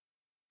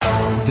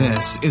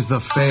This is the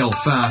Fail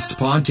Fast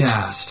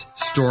podcast.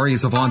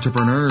 Stories of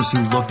entrepreneurs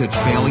who looked at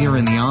failure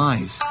in the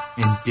eyes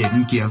and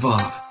didn't give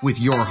up. With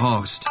your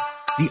host,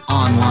 the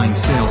online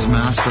sales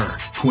master,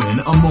 Quinn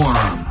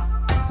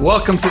Amorum.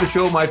 Welcome to the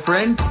show, my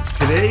friends.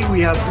 Today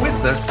we have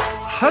with us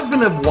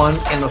husband of one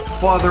and a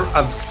father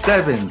of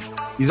seven.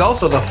 He's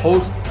also the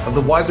host of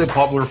the widely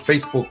popular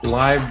Facebook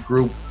Live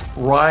group,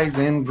 Rise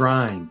and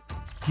Grind.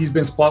 He's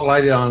been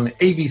spotlighted on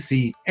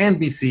ABC,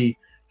 NBC,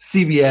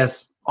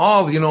 CBS,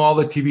 all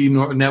the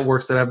TV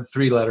networks that have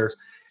three letters.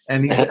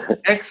 And he's an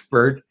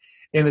expert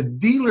in a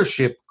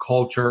dealership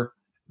culture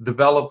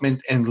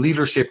development and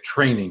leadership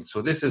training.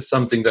 So this is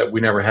something that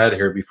we never had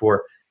here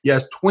before. He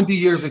has 20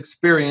 years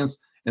experience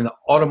in the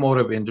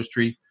automotive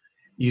industry.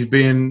 He's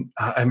been,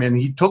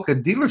 he took a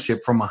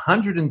dealership from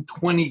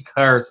 120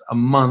 cars a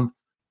month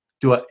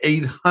to an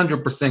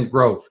 800%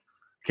 growth.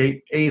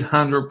 Okay,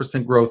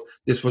 800% growth.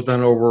 This was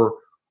done over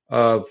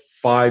a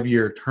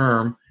 5-year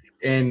term.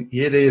 And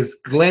it is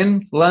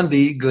Glenn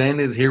Lundy. Glenn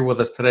is here with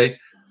us today.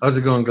 How's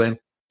it going, Glenn?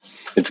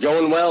 It's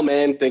going well,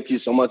 man. Thank you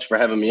so much for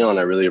having me on.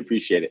 I really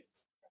appreciate it.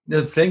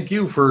 Thank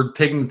you for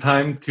taking the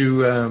time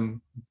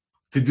to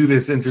do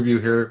this interview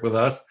here with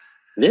us.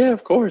 Yeah,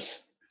 of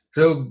course.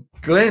 So,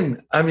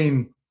 Glenn, I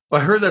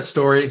heard that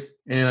story,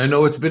 and I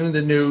know it's been in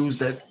the news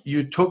that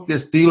you took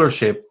this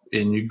dealership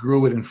and you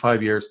grew it in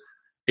 5 years,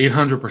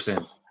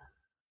 800%.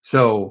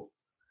 So,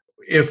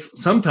 if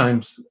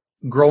sometimes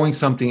growing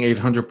something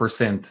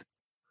 800%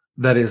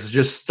 that is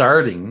just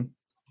starting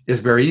is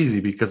very easy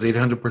because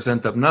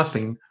 800% of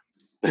nothing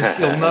is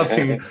still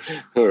nothing.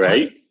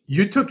 Right.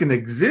 You took an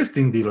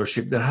existing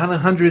dealership that had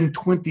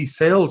 120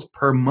 sales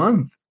per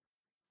month.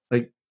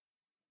 Like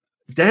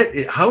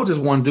that, how does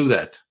one do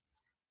that?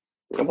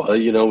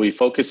 Well, we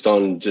focused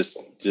on just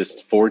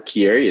 4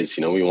 key areas.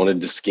 We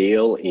wanted to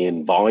scale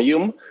in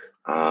volume,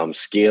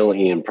 scale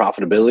in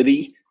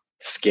profitability,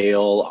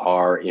 scale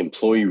our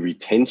employee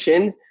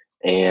retention,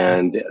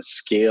 and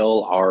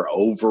scale our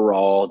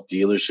overall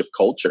dealership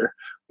culture.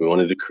 We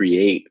wanted to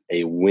create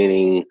a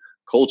winning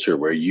culture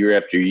where year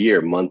after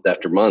year, month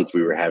after month,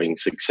 we were having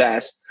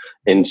success.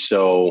 And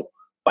so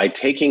by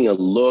taking a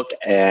look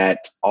at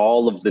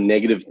all of the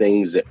negative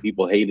things that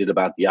people hated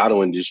about the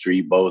auto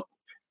industry, both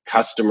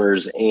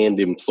customers and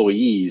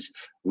employees,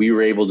 we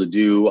were able to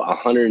do a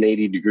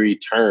 180-degree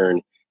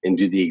turn and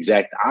do the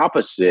exact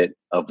opposite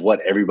of what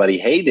everybody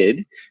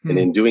hated. And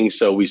in doing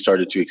so, we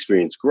started to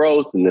experience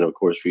growth. And then, of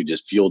course, we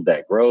just fueled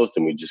that growth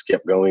and we just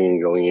kept going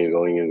and going and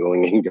going and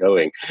going and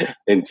going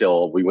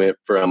until we went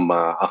from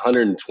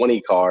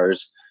 120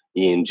 cars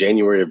in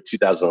January of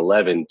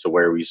 2011 to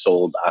where we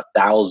sold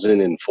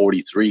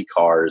 1,043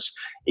 cars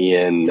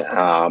in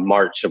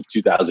March of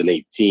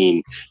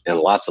 2018, and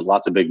lots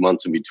of big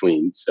months in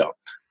between. So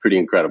pretty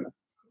incredible.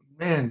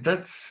 Man,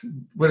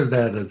 what is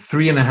that?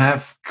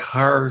 3.5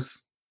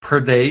 cars per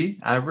day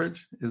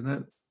average, isn't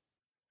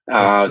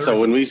it? So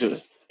when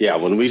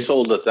we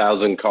sold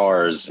 1,000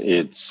 cars,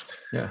 it's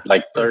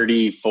like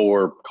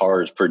 34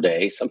 cars per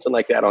day, something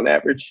like that on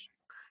average.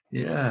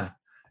 Yeah,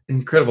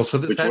 incredible. So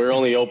we're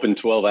only open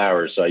 12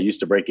 hours. So I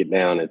used to break it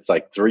down. It's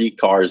like 3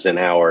 cars an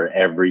hour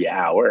every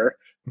hour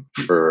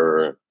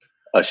for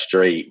a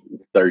straight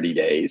 30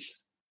 days.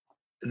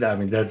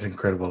 That's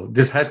incredible.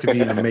 This had to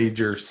be in a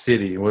major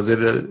city. Was it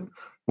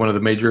one of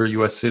the major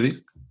U.S.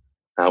 cities?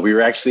 We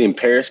were actually in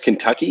Paris,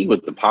 Kentucky,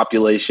 with the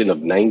population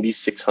of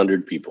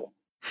 9,600 people.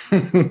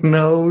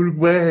 No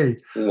way.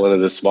 One of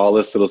the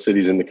smallest little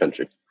cities in the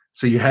country.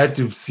 So you had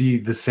to see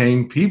the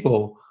same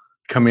people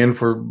come in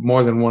for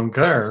more than one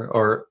car,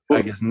 or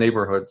I guess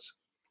neighborhoods.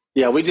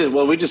 Yeah, we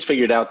just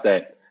figured out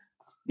that,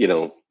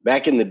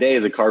 back in the day,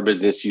 the car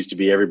business used to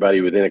be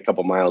everybody within a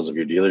couple miles of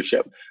your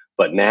dealership.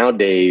 But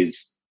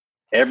nowadays,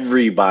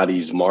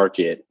 everybody's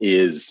market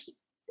is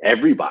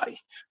everybody.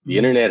 The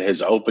internet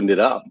has opened it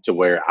up to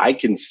where I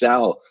can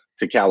sell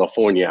to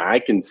California. I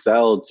can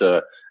sell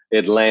to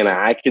Atlanta.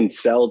 I can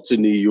sell to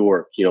New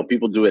York.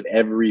 People do it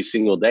every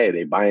single day.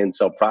 They buy and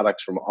sell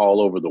products from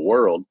all over the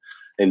world.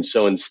 And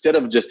so instead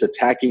of just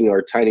attacking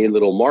our tiny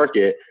little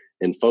market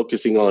and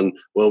focusing on,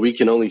 we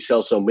can only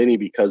sell so many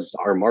because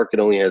our market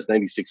only has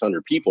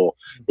 9,600 people.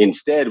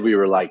 Instead, we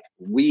were like,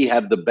 we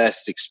have the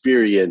best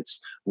experience.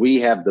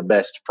 We have the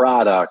best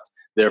product.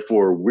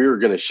 Therefore, we're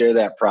going to share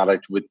that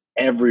product with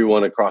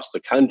everyone across the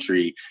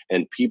country,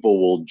 and people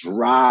will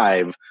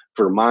drive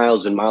for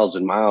miles and miles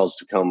and miles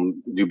to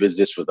come do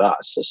business with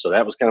us. So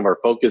that was kind of our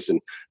focus, and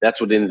that's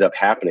what ended up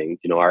happening.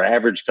 Our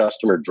average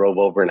customer drove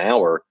over an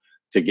hour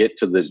to get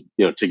to the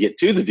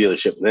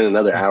dealership, and then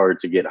another hour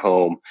to get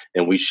home,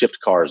 and we shipped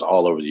cars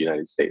all over the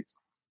United States.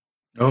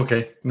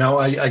 Okay. Now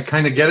I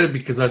kind of get it,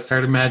 because I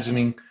started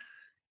imagining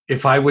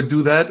if I would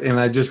do that, and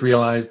I just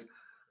realized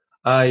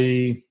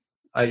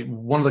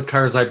one of the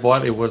cars I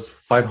bought, it was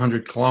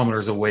 500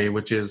 kilometers away,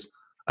 which is,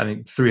 I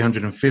think,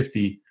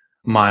 350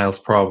 miles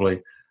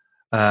probably.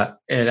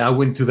 And I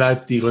went to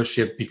that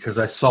dealership because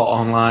I saw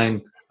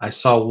online, I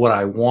saw what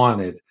I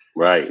wanted.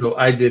 Right. So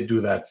I did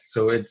do that.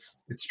 So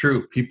it's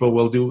true. People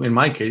will do, in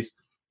my case,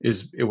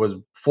 it was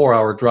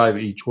 4-hour drive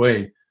each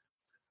way.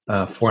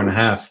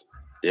 4.5.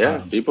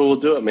 Yeah, people will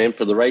do it, man,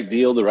 for the right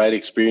deal, the right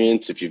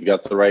experience. If you've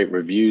got the right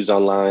reviews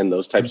online,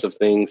 those types of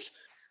things,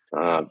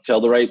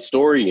 tell the right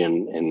story,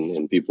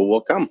 and people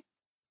will come.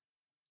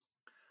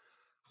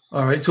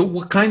 All right. So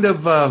what kind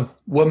of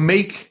what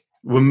make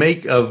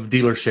of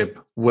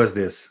dealership was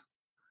this?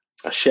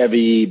 A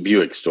Chevy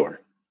Buick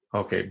store.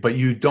 Okay, but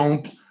you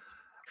don't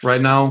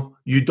right now.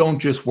 You don't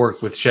just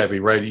work with Chevy,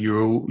 right?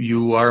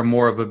 You are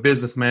more of a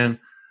businessman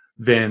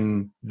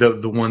than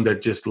the one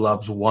that just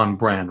loves one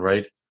brand,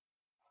 right?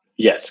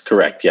 Yes,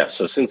 correct. Yeah.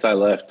 So since I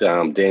left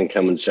Dan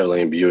Cummins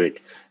Chevrolet and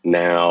Buick,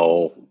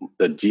 now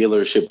the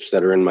dealerships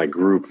that are in my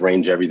group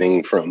range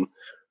everything from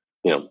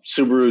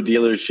Subaru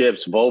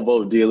dealerships,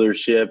 Volvo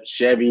dealerships,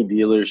 Chevy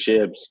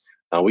dealerships.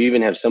 We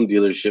even have some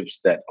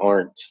dealerships that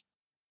aren't.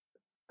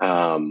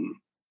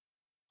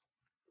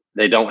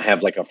 They don't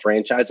have like a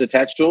franchise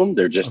attached to them.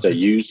 They're just a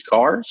used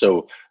car.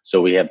 So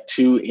we have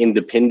 2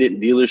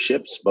 independent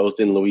dealerships, both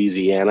in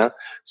Louisiana.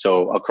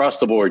 So across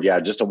the board,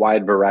 yeah, just a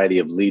wide variety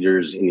of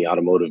leaders in the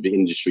automotive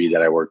industry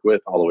that I work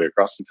with all the way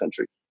across the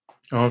country.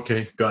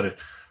 Okay, got it.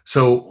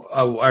 So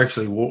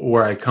actually,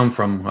 where I come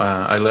from,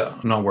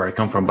 not where I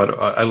come from, but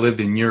I lived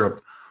in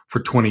Europe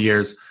for 20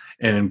 years,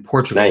 and in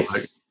Portugal,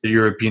 Nice. the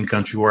European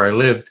country where I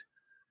lived,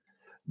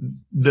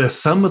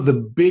 some of the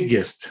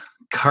biggest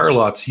car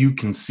lots you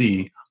can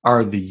see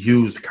are the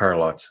used car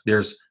lots.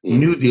 There's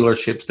new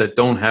dealerships that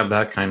don't have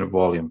that kind of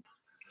volume.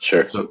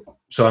 Sure.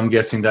 So I'm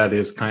guessing that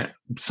is kind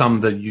of some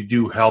that you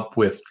do help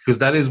with, because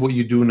that is what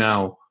you do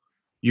now.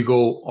 You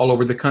go all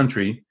over the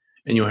country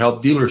and you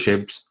help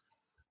dealerships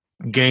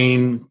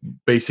gain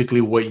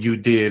basically what you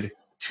did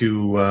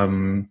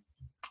to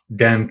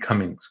Dan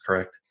Cummins,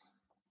 correct?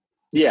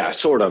 Yeah,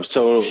 sort of.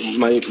 So the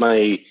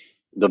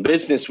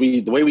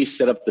way we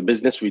set up the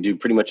business, we do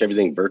pretty much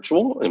everything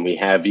virtual, and we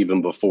have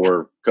even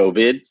before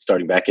COVID,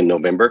 starting back in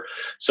November.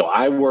 So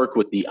I work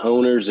with the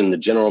owners and the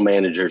general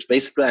managers.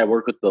 Basically, I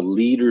work with the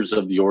leaders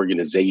of the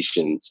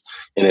organizations,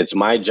 and it's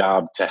my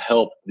job to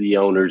help the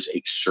owners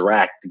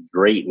extract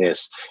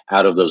greatness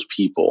out of those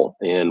people.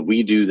 And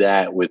we do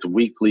that with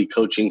weekly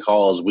coaching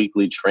calls,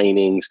 weekly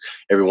trainings.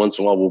 Every once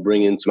in a while, we'll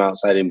bring in some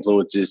outside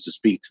influences to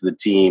speak to the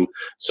team,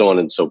 so on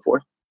and so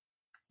forth.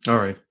 All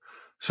right.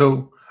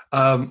 So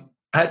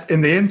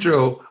in the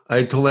intro,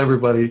 I told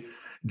everybody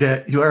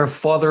that you are a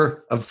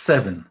father of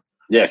 7.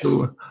 Yes.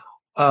 So,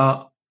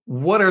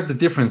 what are the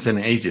difference in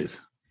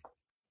ages?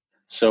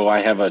 So I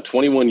have a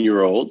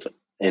 21-year-old,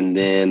 and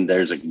then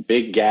there's a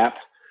big gap.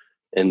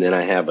 And then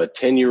I have a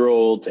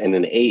 10-year-old and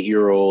an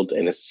 8-year-old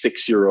and a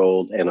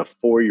 6-year-old and a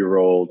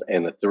 4-year-old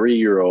and a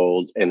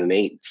 3-year-old and an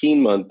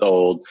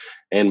 18-month-old.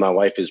 And my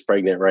wife is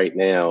pregnant right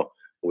now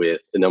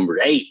with the number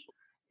 8.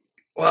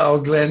 Wow,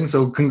 Glenn.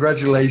 So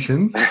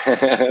congratulations.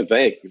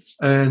 Thanks.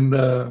 And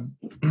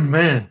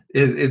man,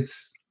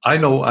 I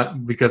know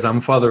because I'm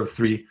a father of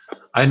 3,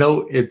 I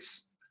know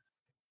it's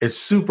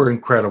super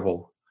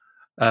incredible.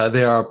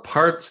 There are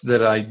parts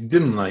that I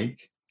didn't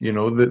like,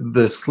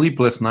 the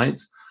sleepless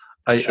nights.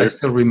 I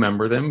still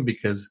remember them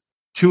because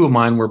 2 of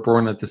mine were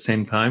born at the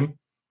same time.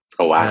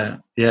 Oh, wow.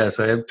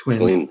 So I have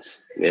twins.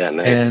 Yeah,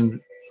 nice.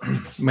 And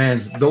man,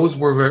 there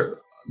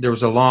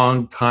was a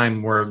long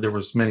time where there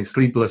was many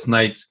sleepless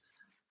nights.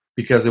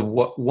 Because if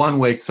one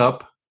wakes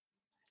up,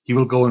 he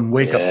will go and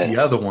wake up the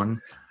other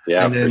one,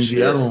 and then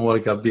the other one will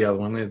wake up the other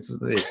one.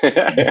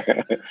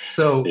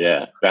 So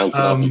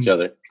bouncing off each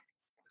other.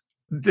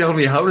 Tell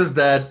me, how does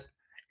that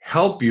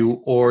help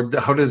you, or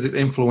how does it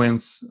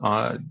influence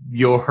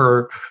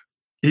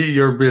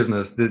your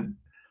business?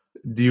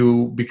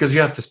 Because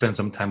you have to spend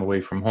some time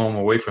away from home,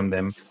 away from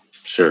them.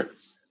 Sure.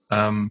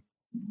 Do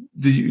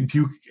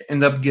you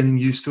end up getting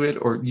used to it,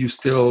 or you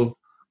still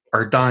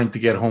are dying to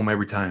get home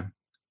every time?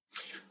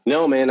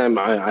 No, man,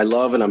 I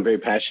love and I'm very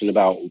passionate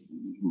about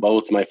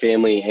both my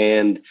family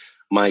and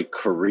my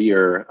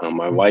career.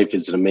 My wife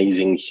is an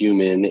amazing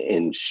human,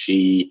 and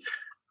she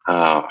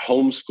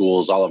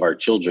homeschools all of our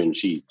children.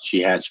 She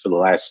has for the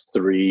last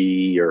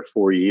 3 or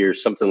 4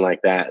 years, something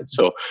like that.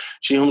 So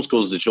she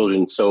homeschools the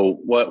children. So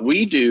what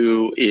we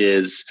do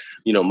is,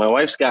 my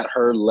wife's got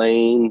her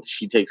lane.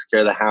 She takes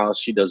care of the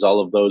house. She does all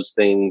of those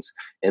things.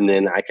 And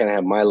then I kind of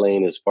have my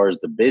lane as far as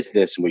the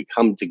business, and we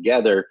come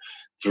together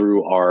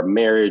through our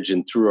marriage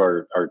and through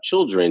our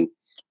children.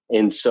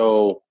 And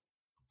so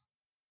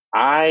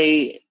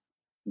I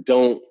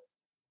believe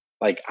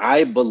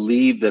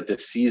that the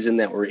season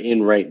that we're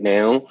in right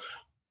now,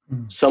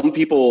 some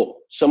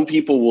people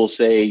will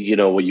say,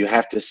 well, you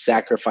have to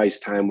sacrifice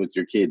time with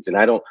your kids. And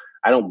I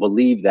don't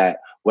believe that.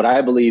 What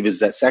I believe is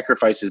that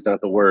sacrifice is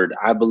not the word.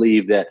 I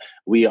believe that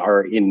we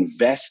are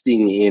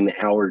investing in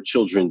our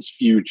children's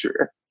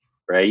future,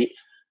 right?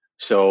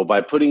 So by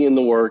putting in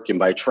the work and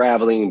by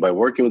traveling, by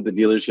working with the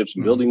dealerships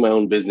and building my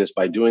own business,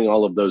 by doing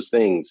all of those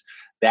things,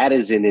 that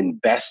is an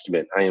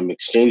investment. I am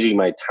exchanging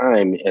my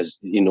time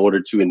in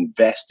order to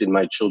invest in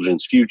my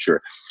children's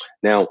future.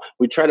 Now,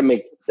 we try to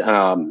make,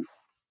 when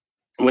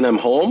I'm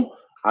home,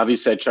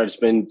 obviously I try to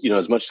spend,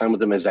 as much time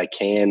with them as I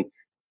can.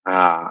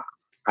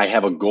 I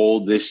have a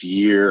goal this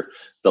year.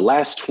 The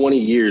last 20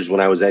 years when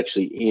I was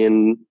actually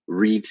in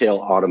retail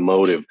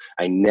automotive,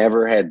 I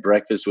never had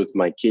breakfast with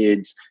my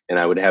kids, and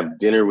I would have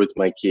dinner with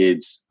my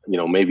kids,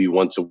 maybe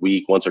once a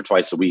week, once or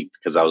twice a week,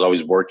 because I was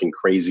always working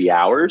crazy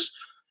hours.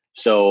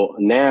 So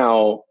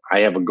now I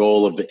have a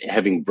goal of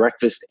having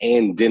breakfast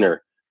and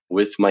dinner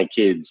with my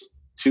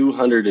kids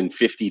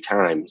 250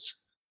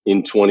 times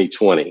in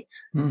 2020.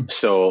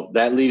 So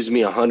that leaves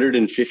me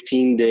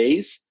 115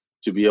 days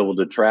to be able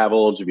to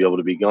travel, to be able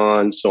to be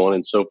gone, so on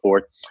and so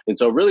forth. And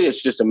so really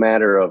it's just a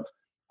matter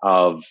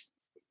of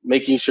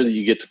making sure that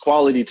you get the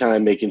quality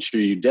time, making sure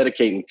you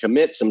dedicate and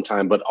commit some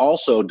time, but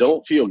also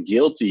don't feel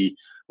guilty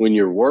when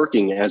you're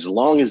working, as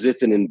long as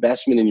it's an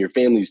investment in your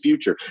family's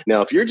future.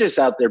 Now, if you're just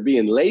out there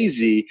being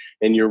lazy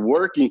and you're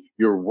working,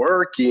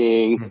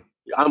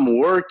 I'm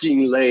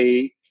working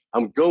late,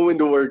 I'm going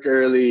to work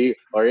early,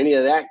 or any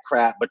of that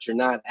crap, but you're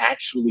not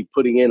actually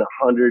putting in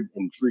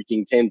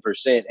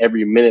 110%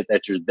 every minute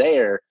that you're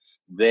there,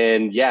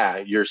 then yeah,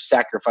 you're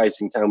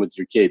sacrificing time with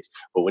your kids.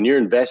 But when you're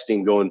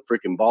investing, going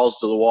freaking balls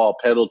to the wall,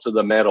 pedal to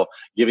the metal,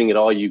 giving it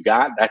all you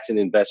got, that's an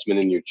investment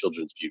in your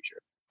children's future.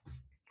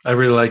 I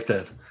really like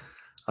that.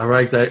 I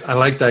like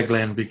that,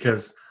 Glenn,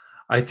 because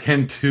I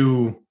tend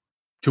to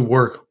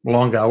work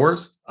long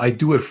hours. I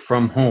do it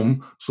from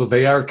home, so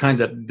they are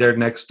kind of they're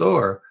next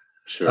door.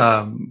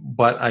 Sure.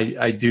 But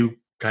I do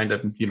kind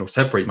of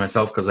separate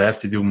myself because I have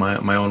to do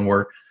my own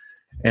work,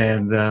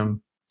 and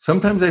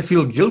sometimes I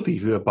feel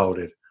guilty about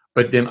it.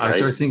 But then I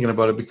start thinking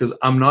about it because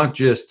I'm not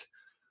just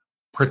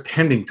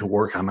pretending to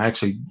work; I'm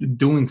actually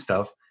doing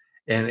stuff,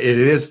 and it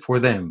is for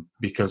them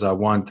because I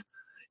want,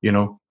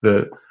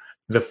 the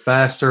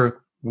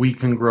faster we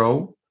can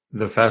grow,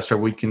 the faster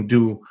we can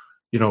do,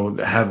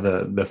 have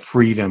the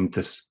freedom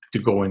to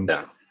go and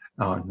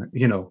on,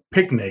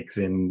 picnics,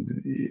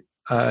 and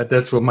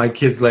that's what my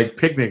kids like,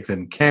 picnics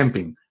and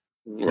camping.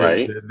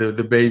 Right.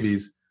 The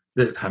babies.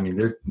 They're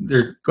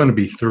going to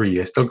be 3.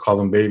 I still call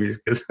them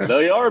babies because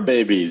they are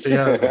babies. They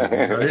are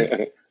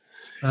babies,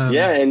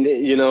 right? And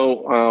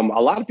a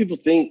lot of people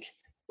think,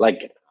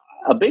 like,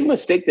 a big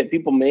mistake that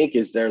people make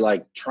is they're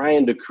like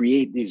trying to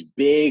create these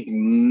big,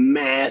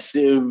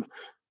 massive,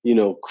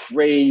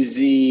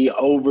 crazy,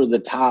 over the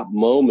top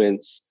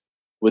moments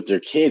with their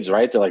kids,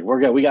 right? They're like,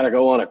 we got to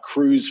go on a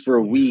cruise for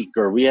a week,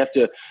 or we have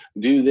to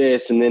do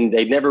this, and then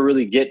they never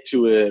really get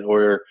to it,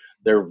 or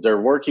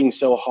they're working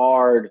so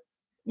hard,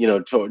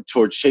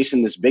 towards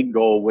chasing this big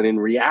goal, when in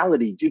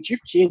reality, dude, your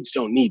kids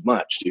don't need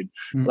much, dude.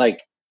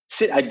 Like,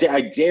 I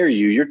dare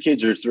you, your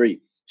kids are 3.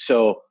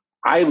 So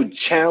I would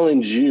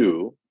challenge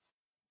you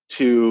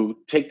to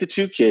take the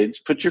 2 kids,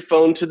 put your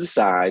phone to the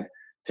side,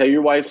 tell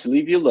your wife to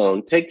leave you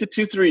alone, take the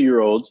 2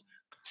 3-year-olds,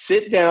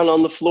 sit down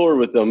on the floor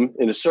with them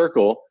in a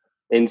circle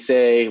and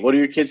say, what are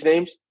your kids'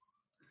 names?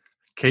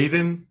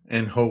 Caden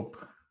and Hope.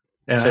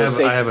 And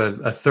So I have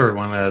a third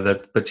one,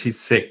 but she's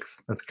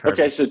 6. That's Carly.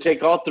 Okay, so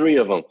take all 3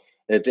 of them.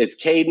 It's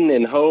Caden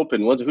and Hope,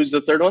 and who's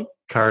the third one?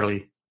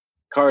 Carly.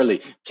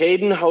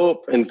 Caden,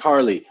 Hope, and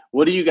Carly.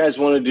 What do you guys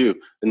want to do?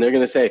 And they're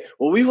going to say,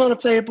 well, we want to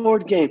play a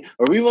board game,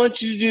 or we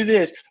want you to do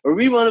this, or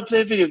we want to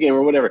play a video game,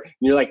 or whatever. And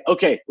you're like,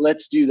 okay,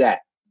 let's do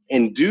that.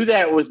 And do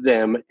that with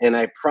them, and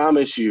I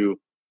promise you,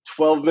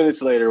 12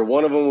 minutes later,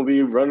 one of them will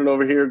be running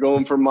over here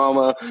going for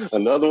mama.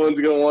 Another one's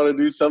going to want to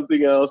do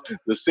something else.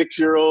 The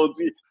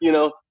 6-year-olds,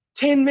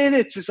 10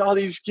 minutes is all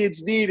these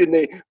kids need.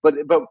 And but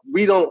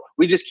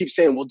we just keep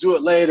saying, we'll do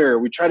it later.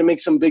 We try to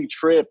make some big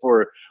trip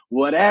or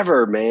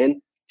whatever,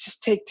 man.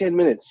 Just take 10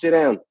 minutes, sit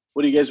down.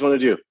 What do you guys want to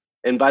do?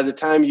 And by the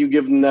time you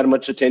give them that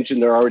much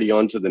attention, they're already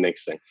on to the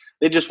next thing.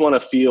 They just want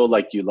to feel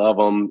like you love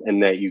them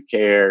and that you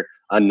care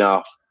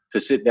enough to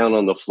sit down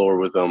on the floor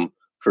with them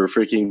for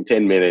freaking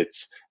 10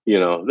 minutes.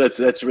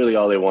 That's really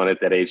all they want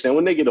at that age. Now,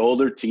 when they get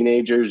older,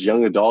 teenagers,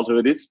 young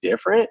adulthood, it's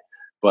different.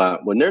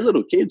 But when they're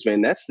little kids,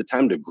 man, that's the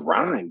time to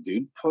grind,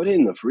 dude. Put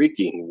in the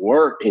freaking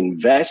work,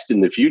 invest in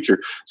the future.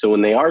 So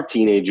when they are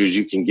teenagers,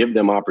 you can give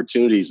them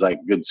opportunities like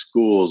good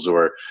schools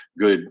or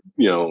good,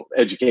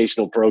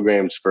 educational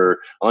programs for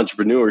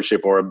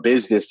entrepreneurship, or a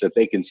business that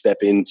they can step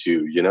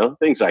into,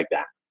 things like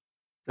that.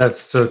 That's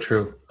so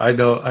true. I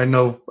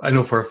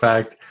know for a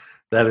fact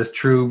that is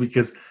true,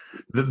 because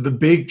the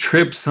big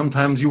trips,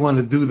 sometimes you want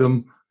to do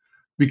them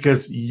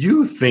because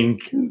you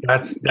think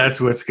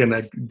that's what's going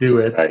to do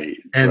it. Right,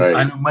 and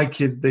I know my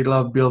kids, they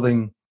love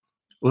building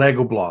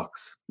Lego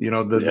blocks,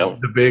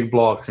 the big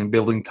blocks, and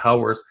building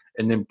towers,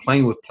 and then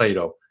playing with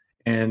Play-Doh.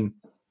 And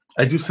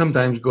I do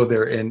sometimes go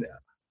there, and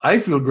I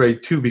feel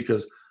great too,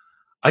 because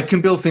I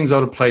can build things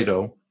out of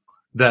Play-Doh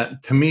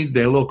that, to me,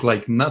 they look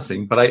like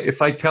nothing. But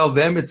if I tell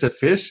them it's a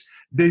fish,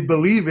 they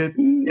believe it,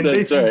 and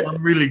they think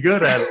I'm really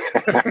good at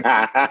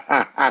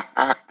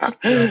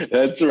it.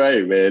 That's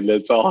right, man.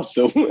 That's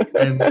awesome.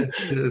 And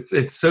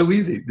it's so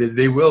easy.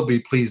 They will be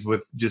pleased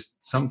with just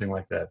something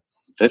like that.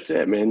 That's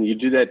it, man. You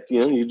do that,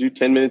 you do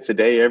 10 minutes a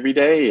day every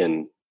day,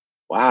 and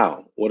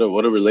wow, what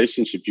a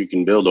relationship you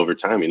can build over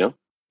time,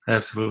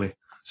 Absolutely.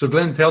 So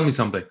Glenn, tell me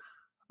something.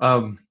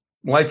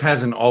 Life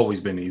hasn't always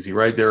been easy,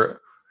 right?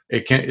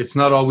 it's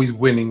not always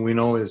winning. We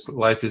know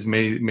life is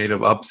made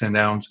of ups and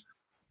downs.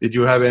 Did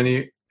you have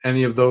any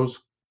of those?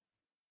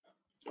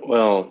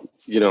 Well,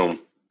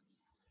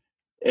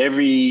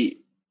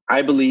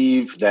 I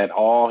believe that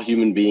all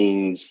human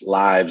beings'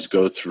 lives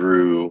go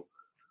through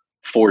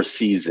 4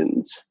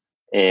 seasons.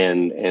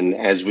 And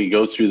as we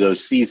go through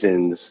those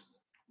seasons,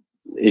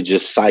 it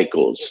just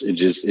cycles. It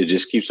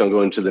just keeps on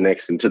going to the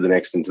next and to the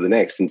next and to the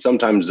next. And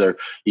sometimes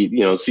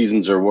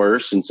seasons are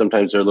worse and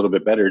sometimes they're a little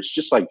bit better. It's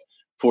just like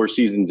 4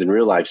 seasons in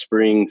real life: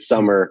 spring,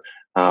 summer,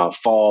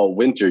 fall,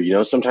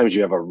 winter. Sometimes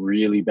you have a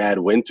really bad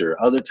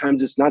winter. Other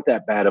times it's not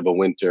that bad of a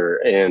winter.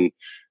 And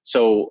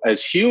so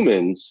as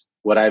humans,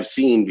 what I've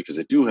seen, because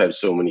I do have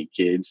so many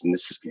kids, and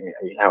this is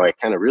how I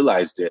kind of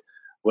realized it,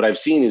 what I've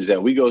seen is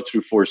that we go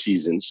through 4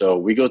 seasons. So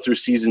we go through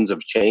seasons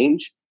of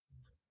change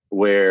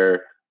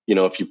where,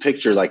 if you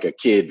picture like a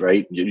kid,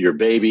 right, your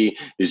baby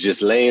is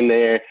just laying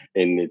there,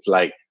 and it's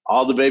like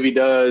all the baby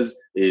does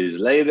is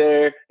lay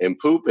there and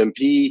poop and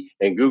pee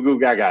and goo goo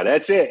gaga.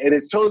 That's it. And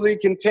it's totally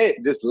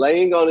content, just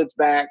laying on its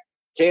back,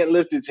 can't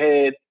lift its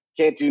head,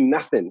 can't do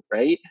nothing,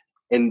 right?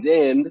 And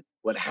then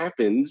what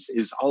happens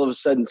is all of a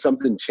sudden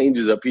something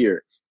changes up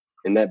here,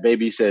 and that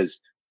baby says,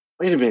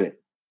 wait a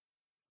minute,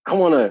 I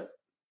want to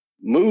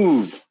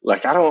move.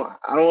 Like, I don't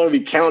want to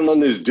be counting on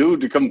this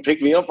dude to come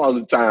pick me up all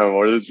the time,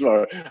 or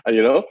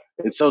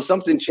and so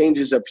something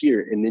changes up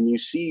here. And then you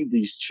see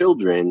these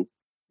children,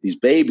 these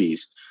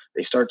babies,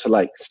 they start to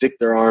like stick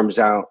their arms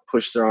out,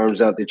 push their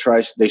arms out.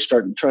 They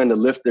start trying to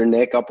lift their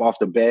neck up off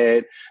the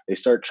bed. They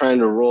start trying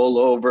to roll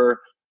over.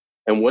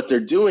 And what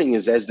they're doing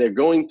is, as they're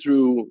going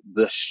through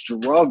the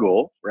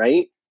struggle,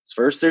 right?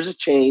 First, there's a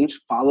change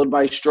followed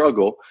by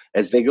struggle.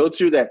 As they go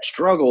through that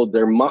struggle,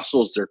 their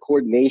muscles, their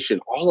coordination,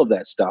 all of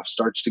that stuff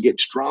starts to get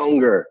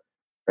stronger,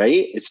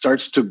 right? It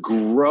starts to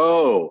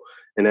grow.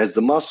 And as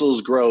the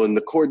muscles grow and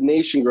the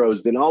coordination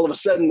grows, then all of a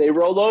sudden they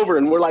roll over,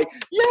 and we're like,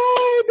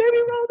 yay, baby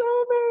rolled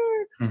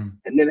over.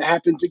 And then it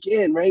happens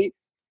again, right?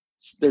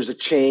 There's a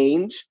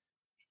change.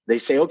 They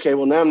say, okay,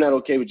 well, now I'm not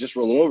okay with just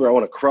rolling over. I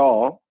want to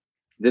crawl.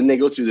 Then they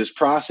go through this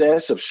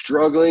process of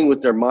struggling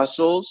with their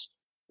muscles,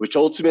 which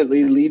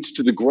ultimately leads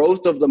to the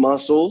growth of the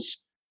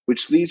muscles,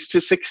 which leads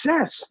to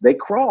success. They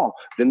crawl.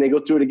 Then they go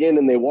through it again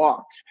and they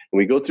walk. And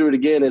we go through it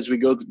again as we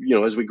go,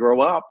 as we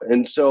grow up.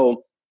 And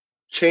so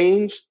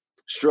change,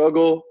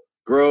 struggle,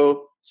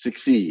 grow,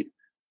 succeed.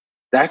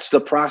 That's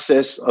the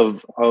process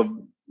of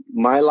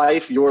my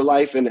life, your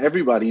life, and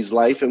everybody's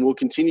life, and will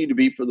continue to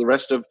be for the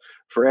rest of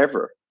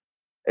forever.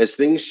 As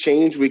things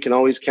change, we can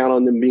always count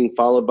on them being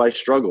followed by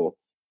struggle.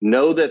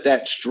 Know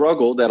that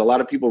struggle that a lot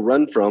of people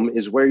run from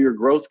is where your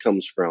growth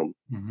comes from.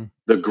 Mm-hmm.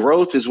 The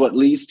growth is what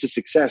leads to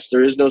success.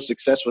 There is no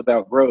success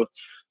without growth.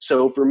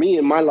 So for me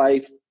in my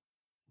life,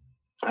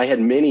 I had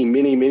many,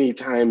 many, many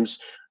times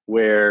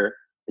where,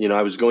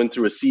 I was going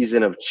through a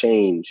season of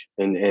change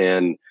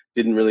and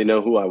didn't really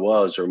know who I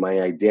was or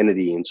my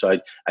identity. And so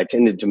I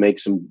tended to make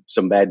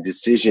some bad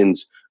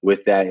decisions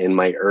with that in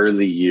my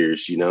early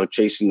years,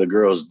 chasing the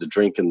girls, the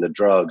drinking, the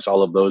drugs,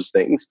 all of those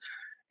things.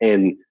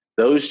 And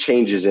those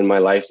changes in my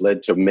life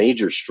led to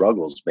major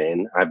struggles,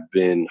 man. I've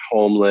been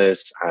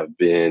homeless. I've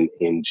been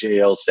in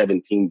jail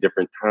 17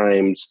 different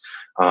times.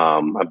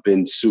 I've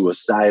been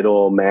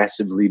suicidal,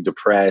 massively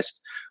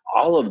depressed.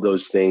 All of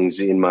those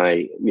things in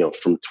my,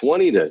 from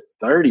 20 to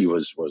 30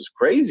 was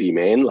crazy,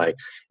 man. Like,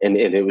 and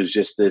it was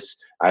just this,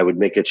 I would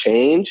make a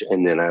change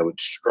and then I would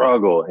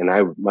struggle,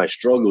 and my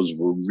struggles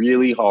were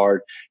really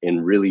hard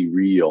and really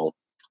real.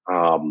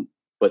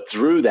 But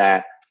through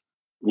that,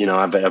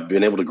 I've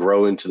been able to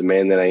grow into the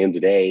man that I am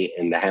today,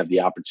 and to have the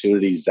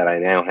opportunities that I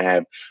now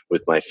have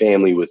with my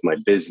family, with my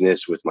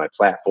business, with my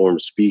platform,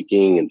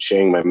 speaking and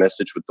sharing my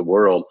message with the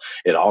world.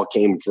 It all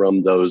came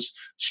from those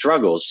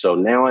struggles. So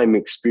now I'm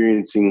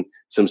experiencing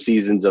some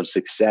seasons of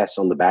success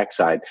on the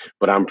backside,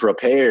 but I'm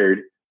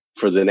prepared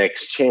for the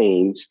next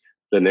change,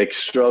 the next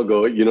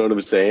struggle. You know what I'm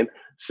saying?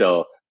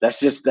 So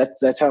that's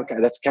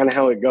kind of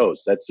how it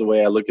goes. That's the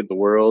way I look at the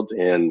world.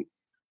 And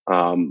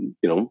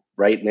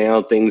right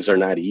now things are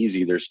not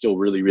easy. They're still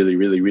really, really,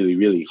 really, really,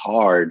 really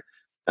hard.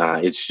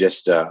 It's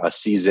just a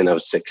season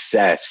of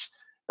success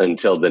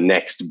until the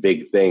next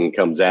big thing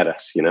comes at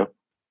us,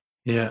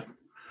 Yeah.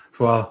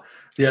 Well,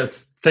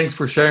 yes. Thanks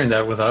for sharing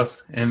that with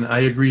us. And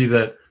I agree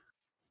that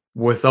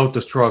without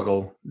the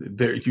struggle,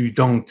 you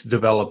don't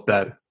develop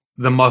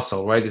the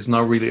muscle, right? It's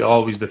not really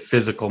always the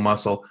physical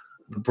muscle,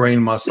 the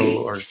brain muscle,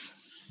 or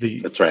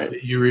that's right,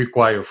 that you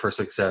require for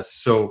success.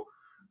 So,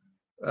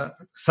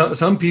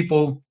 some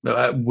people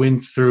that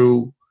went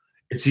through,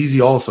 it's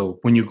easy also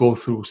when you go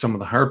through some of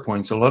the hard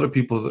points. A lot of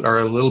people that are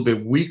a little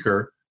bit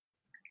weaker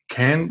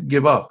can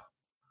give up,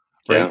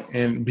 right? Yeah.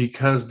 And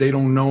because they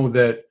don't know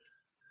that,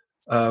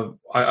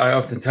 I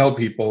often tell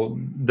people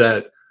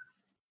that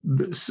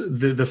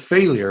the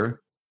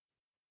failure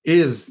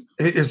is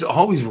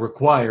always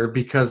required,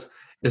 because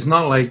it's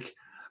not like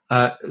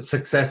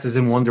success is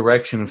in one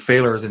direction and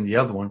failure is in the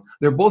other one.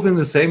 They're both in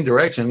the same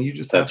direction. You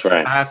just have to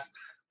pass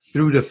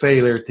through the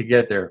failure to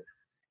get there.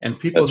 And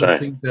people who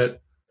think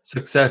that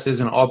success is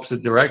an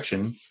opposite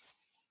direction,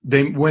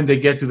 when they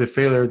get to the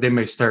failure, they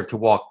may start to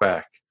walk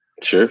back.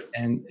 Sure.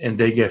 And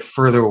they get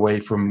further away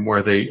from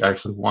where they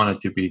actually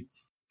wanted to be.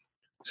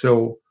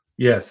 So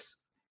yes,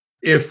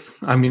 if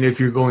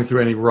you're going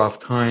through any rough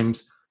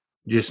times,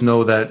 just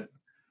know that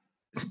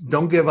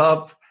don't give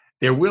up.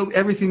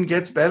 Everything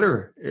gets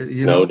better.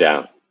 No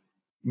doubt.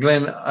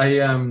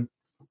 Glenn,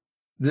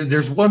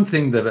 there's one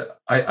thing that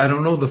I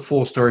don't know the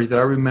full story that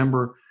I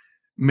remember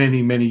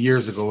many, many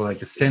years ago,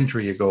 like a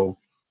century ago,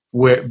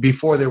 where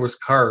before there was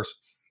cars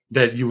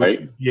that you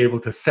would be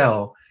able to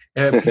sell.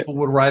 People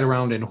would ride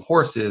around in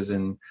horses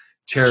and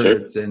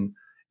chariots, sure.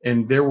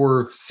 and there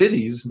were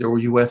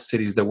U.S.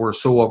 cities that were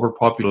so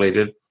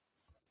overpopulated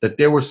that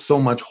there was so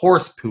much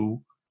horse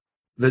poo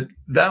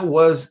that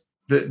was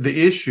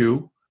the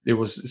issue. It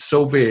was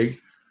so big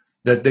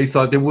that they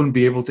thought they wouldn't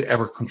be able to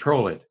ever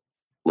control it.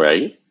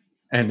 Right.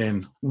 And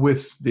then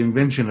with the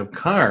invention of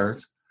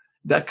cars,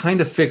 that kind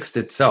of fixed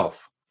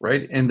itself,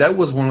 right? And that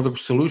was one of the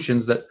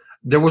solutions that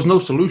there was no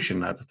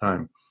solution at the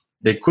time.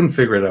 They couldn't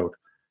figure it out.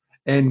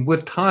 And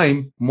with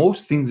time,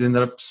 most things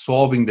ended up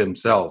solving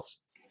themselves.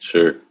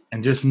 Sure.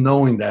 And just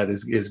knowing that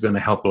is going to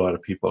help a lot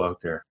of people out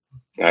there.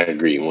 I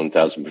agree,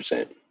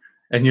 1,000%.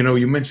 And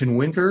you mentioned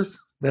winters.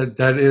 That's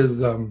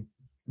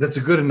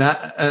a good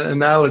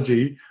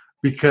analogy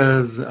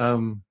because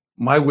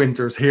my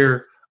winters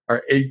here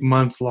are 8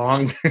 months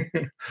long.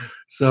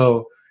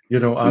 So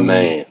I'm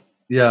in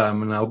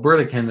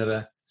Alberta,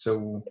 Canada.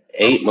 So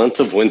 8 months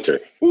of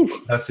winter.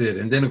 Whew. That's it.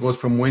 And then it goes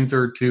from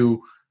winter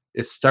to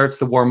it starts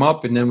to warm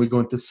up, and then we go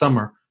into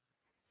summer,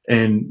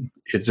 and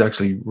it's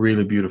actually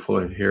really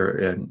beautiful here.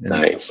 And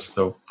nice.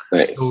 So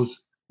nice. Those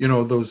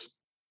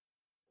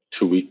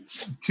 2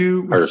 weeks.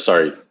 Those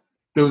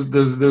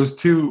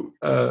two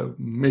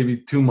maybe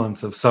 2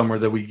 months of summer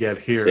that we get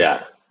here.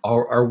 Yeah.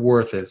 Are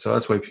worth it. So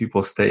that's why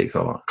people stay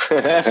so long.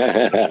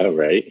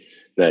 Right.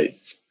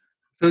 Nice.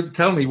 So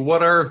tell me,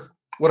 what are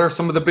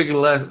some of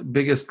the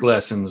biggest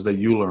lessons that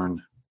you learned?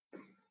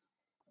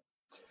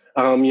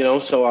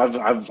 So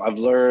I've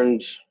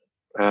learned,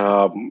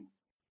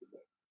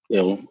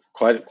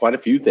 quite a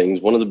few things.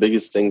 One of the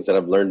biggest things that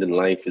I've learned in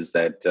life is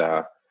that,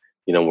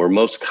 we're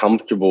most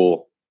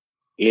comfortable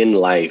in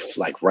life,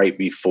 like right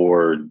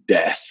before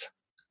death,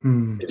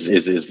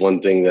 is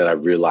one thing that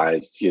I've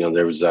realized.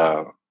 There was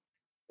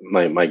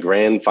my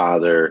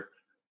grandfather,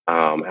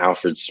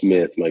 Alfred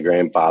Smith. My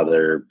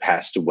grandfather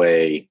passed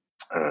away.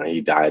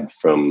 He died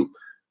from,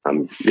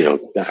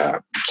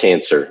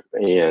 cancer,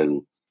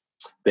 and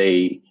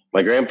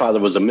my grandfather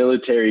was a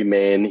military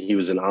man. He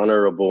was an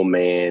honorable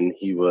man.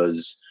 He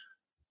was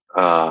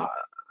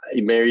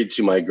married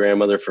to my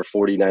grandmother for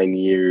 49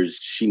 years.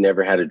 She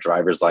never had a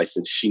driver's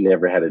license. She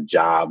never had a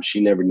job.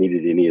 She never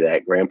needed any of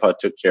that. Grandpa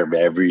took care of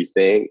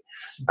everything.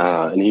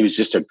 And he was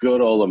just a good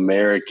old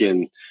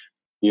American,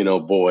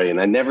 boy. And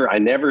I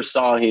never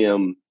saw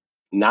him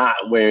not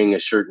wearing a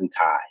shirt and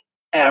tie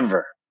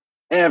ever.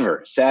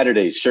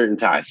 Saturday, shirt and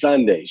tie.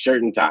 Sunday,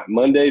 shirt and tie.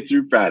 Monday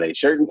through Friday,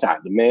 shirt and tie.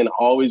 The man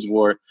always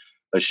wore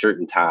a shirt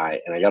and tie.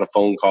 And I got a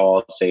phone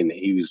call saying that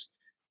he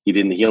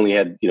only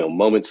had,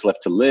 moments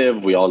left to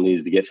live. We all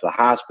needed to get to the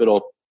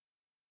hospital.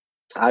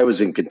 I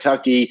was in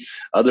Kentucky.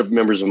 Other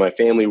members of my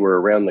family were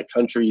around the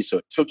country. So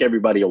it took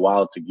everybody a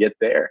while to get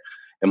there.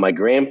 And my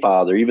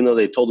grandfather, even though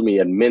they told him he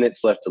had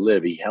minutes left to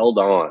live, he held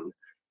on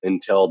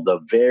until the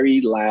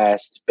very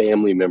last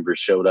family member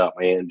showed up,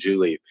 my Aunt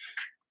Julie.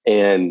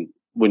 And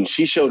when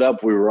she showed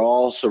up, we were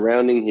all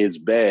surrounding his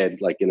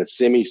bed, like in a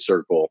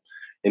semicircle.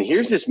 And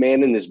here's this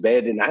man in this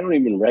bed, and I don't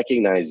even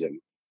recognize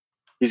him.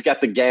 He's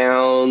got the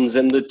gowns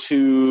and the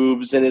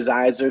tubes, and his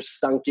eyes are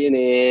sunken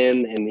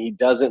in, and he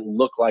doesn't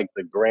look like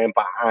the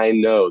grandpa I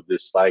know,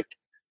 this a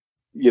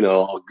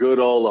good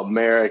old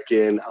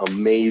American,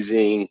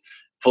 amazing,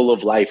 full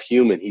of life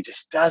human. He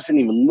just doesn't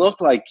even look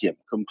like him,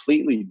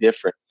 completely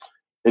different.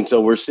 And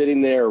so we're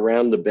sitting there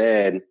around the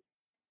bed,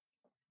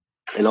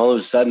 and all of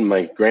a sudden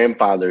my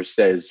grandfather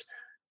says,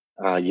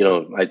 I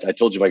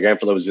told you my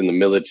grandfather was in the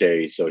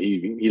military, so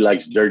he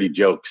likes dirty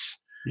jokes.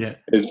 Yeah.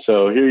 And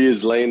so here he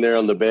is laying there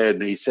on the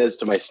bed. He says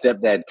to my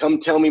stepdad, "Come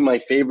tell me my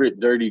favorite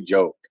dirty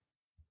joke."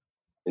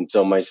 And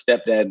so my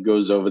stepdad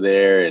goes over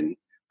there, and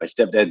my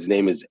stepdad's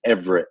name is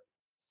Everett.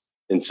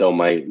 And so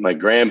my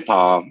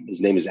grandpa, his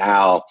name is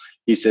Al.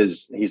 He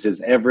says,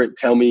 "Everett,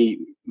 tell me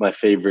my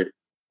favorite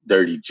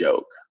dirty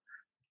joke."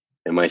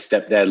 And my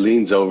stepdad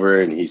leans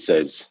over and he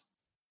says,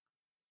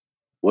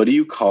 "What do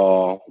you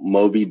call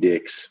Moby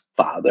Dick's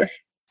father?"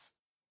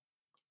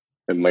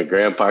 And my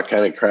grandpa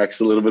kind of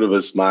cracks a little bit of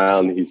a smile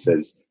and he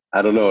says,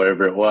 "I don't know,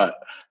 Everett, what?"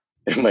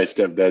 And my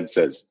stepdad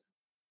says,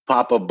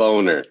 "Papa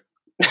Boner."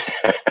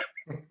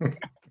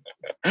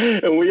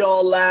 And we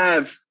all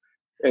laugh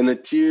and the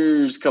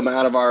tears come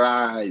out of our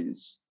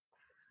eyes.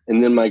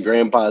 And then my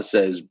grandpa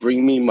says,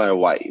 "Bring me my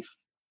wife."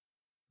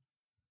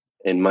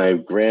 And my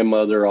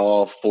grandmother,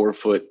 all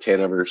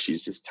 4'10" of her,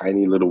 she's this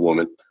tiny little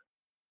woman.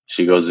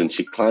 She goes and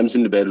she climbs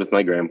into bed with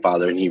my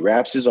grandfather, and he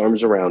wraps his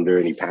arms around her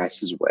and he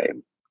passes away.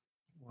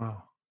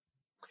 Wow.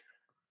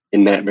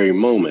 In that very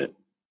moment.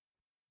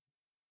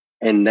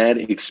 And that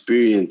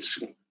experience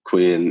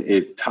Quinn,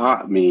 it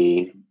taught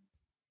me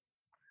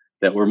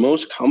that we're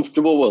most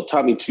comfortable. Well, it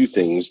taught me two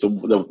things.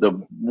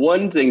 The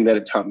one thing that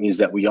it taught me is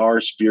that we are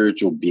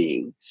spiritual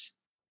beings.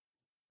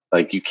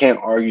 Like, you can't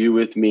argue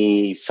with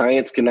me.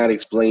 Science cannot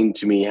explain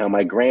to me how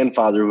my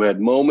grandfather, who had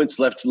moments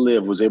left to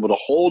live, was able to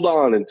hold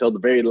on until the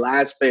very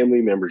last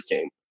family member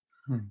came.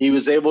 He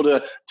was able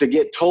to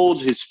get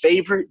told his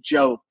favorite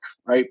joke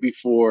right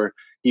before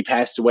he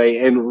passed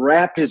away and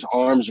wrap his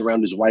arms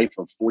around his wife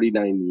of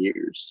 49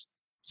 years.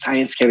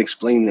 Science can't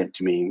explain that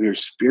to me. We are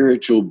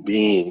spiritual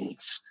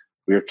beings.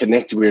 We are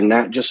connected. We are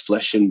not just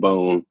flesh and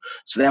bone.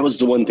 So that was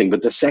the one thing.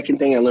 But the second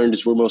thing I learned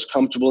is we're most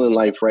comfortable in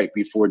life right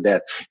before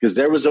death. Because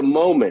there was a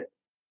moment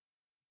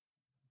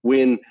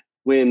when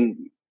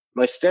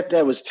my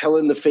stepdad was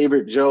telling the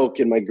favorite joke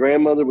and my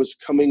grandmother was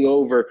coming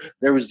over,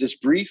 there was this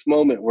brief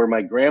moment where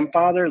my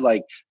grandfather,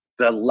 like,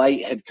 the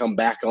light had come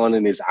back on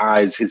in his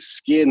eyes. His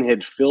skin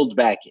had filled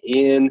back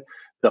in.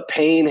 The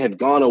pain had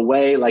gone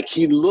away. Like,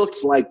 he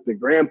looked like the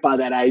grandpa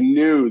that I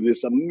knew,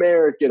 this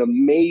American,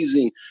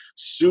 amazing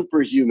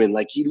superhuman.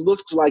 Like, he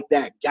looked like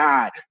that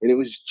guy. And it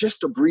was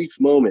just a brief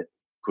moment,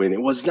 Quinn.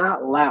 It was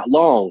not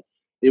long.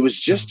 It was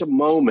just a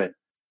moment.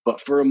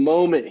 But for a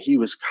moment, he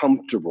was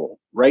comfortable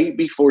right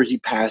before he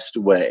passed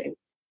away.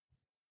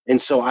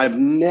 And so I've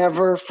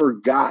never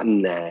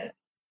forgotten that.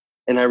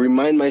 And I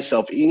remind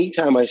myself,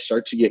 anytime I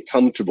start to get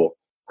comfortable,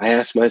 I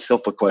ask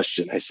myself a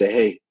question. I say,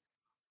 hey,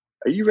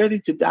 are you ready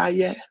to die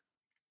yet?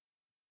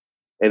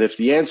 And if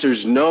the answer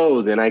is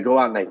no, then I go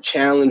out and I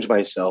challenge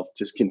myself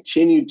to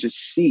continue to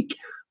seek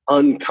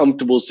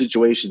uncomfortable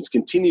situations,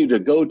 continue to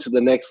go to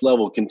the next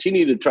level,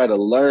 continue to try to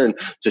learn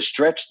to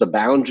stretch the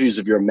boundaries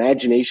of your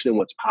imagination and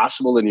what's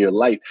possible in your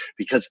life.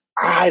 Because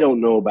I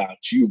don't know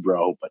about you,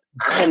 bro, but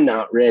I'm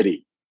not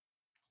ready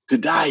to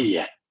die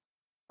yet.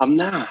 I'm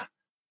not.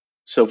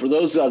 So for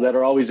those that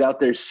are always out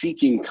there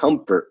seeking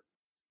comfort,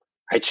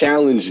 I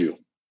challenge you.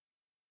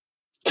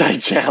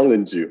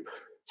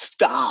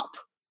 Stop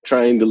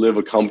trying to live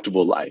a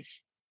comfortable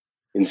life.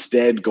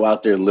 Instead, go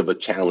out there and live a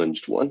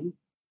challenged one.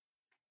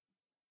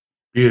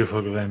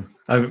 Beautiful, Glenn.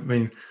 I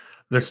mean,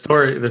 the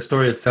story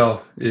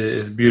itself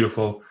is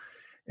beautiful.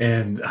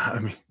 And I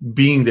mean,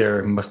 being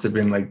there must have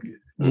been like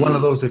one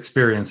of those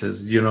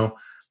experiences, you know.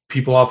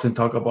 People often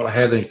talk about, I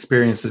had an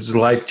experience that's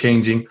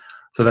life-changing.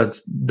 So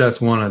that's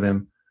one of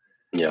them.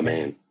 Yeah,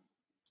 man.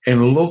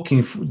 And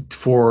looking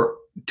for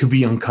to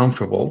be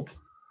uncomfortable.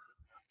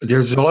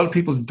 There's a lot of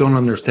people who don't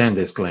understand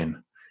this,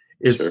 Glenn.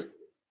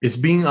 It's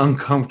being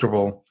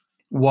uncomfortable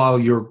while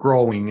you're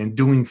growing and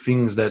doing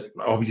things that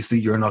obviously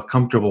you're not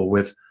comfortable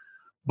with.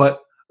 But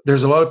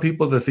there's a lot of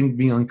people that think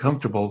being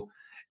uncomfortable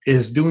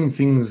is doing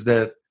things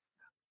that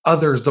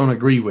others don't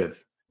agree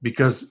with,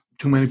 because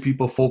too many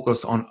people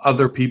focus on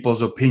other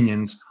people's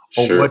opinions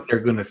or what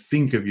they're going to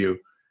think of you.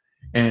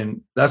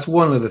 And that's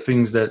one of the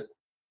things that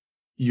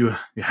you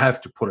have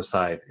to put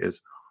aside,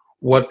 is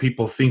what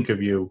people think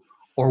of you.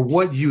 Or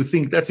what you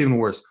think. That's even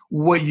worse.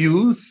 What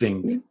you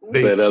think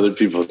that other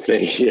people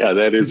think. Yeah,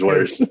 that is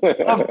worse.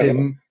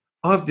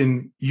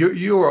 often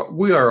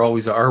we are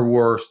always our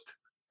worst.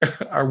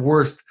 Our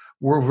worst.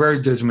 We're very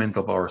judgmental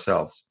of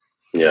ourselves.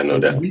 Yeah,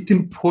 no doubt. We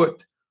can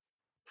put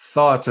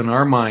thoughts in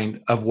our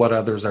mind of what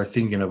others are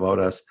thinking about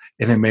us,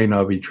 and it may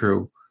not be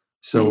true.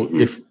 So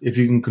if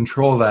you can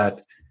control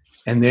that,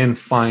 and then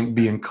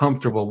being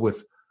comfortable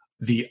with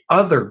the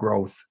other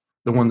growth,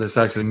 the one that's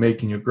actually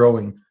making you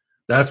growing.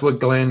 That's what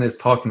Glenn is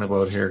talking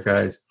about here,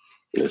 guys.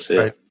 That's it.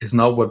 Right? It's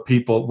not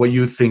what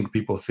you think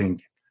people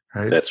think.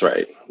 Right? That's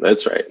right.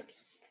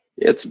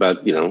 It's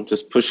about,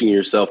 just pushing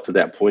yourself to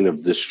that point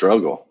of the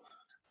struggle.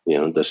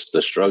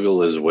 The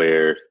struggle is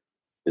where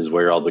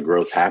all the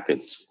growth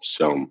happens.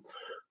 So,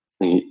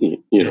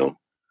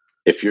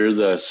 if you're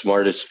the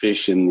smartest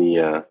fish in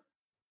the,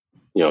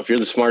 if you're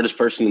the smartest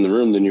person in the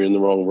room, then you're in the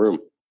wrong room.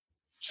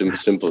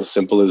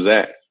 Simple as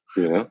that.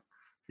 Yeah,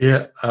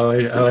 I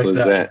like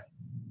that.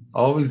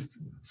 Always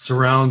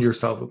surround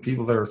yourself with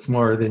people that are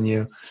smarter than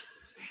you.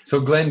 So,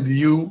 Glenn,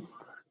 you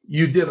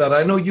did that.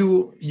 I know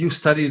you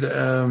studied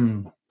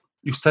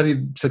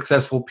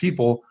successful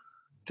people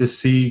to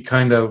see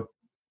kind of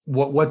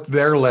what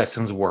their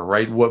lessons were,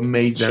 right? What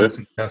made them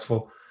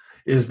successful.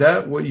 Is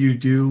that what you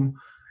do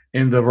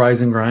in the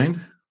Rise and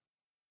Grind?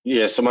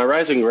 Yeah. So my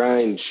Rise and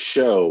Grind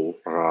show,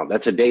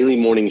 that's a daily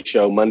morning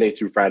show, Monday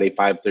through Friday,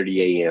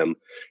 5:30 a.m.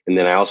 And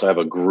then I also have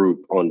a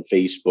group on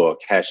Facebook,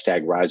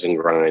 #Rise and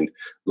Grind, a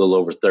little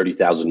over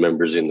 30,000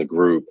 members in the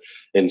group.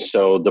 And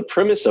so the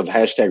premise of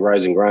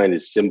 #Rise and Grind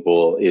is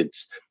simple.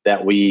 It's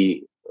that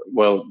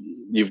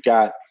you've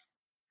got,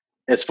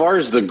 as far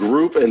as the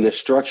group and the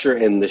structure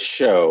and the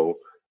show,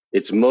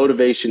 it's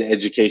motivation,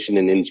 education,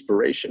 and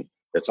inspiration.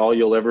 That's all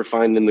you'll ever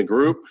find in the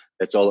group.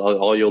 That's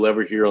all you'll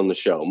ever hear on the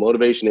show.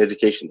 Motivation,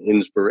 education,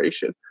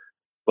 inspiration.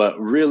 But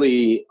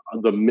really,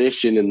 the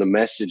mission and the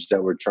message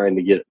that we're trying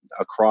to get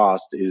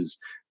across is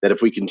that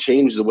if we can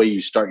change the way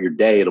you start your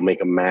day, it'll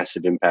make a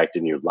massive impact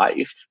in your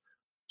life.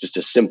 Just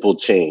a simple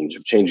change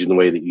of changing the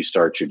way that you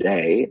start your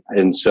day.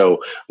 And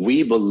so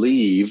we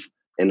believe,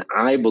 and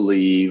I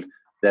believe,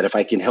 that if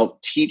I can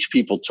help teach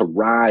people to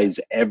rise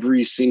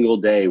every single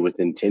day with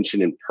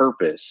intention and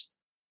purpose,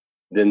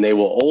 then they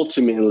will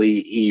ultimately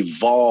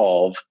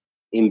evolve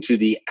into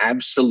the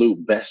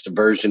absolute best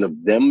version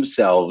of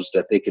themselves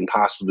that they can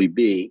possibly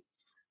be.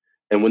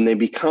 And when they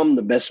become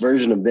the best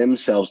version of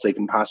themselves they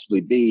can possibly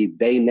be,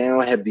 they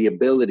now have the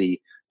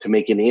ability to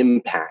make an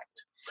impact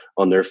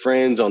on their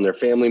friends, on their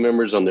family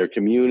members, on their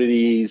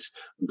communities,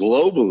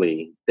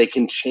 globally. They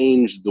can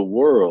change the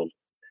world.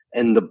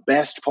 And the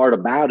best part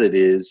about it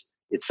is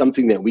it's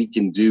something that we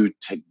can do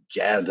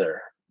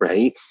together,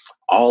 right?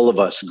 All of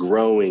us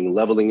growing,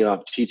 leveling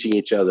up, teaching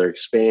each other,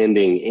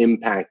 expanding,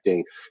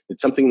 impacting.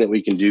 It's something that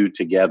we can do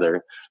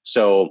together.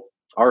 So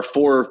our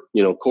four,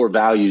 core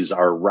values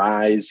are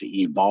rise,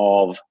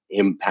 evolve,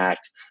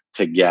 impact,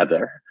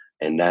 together.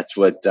 And that's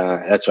what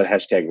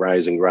hashtag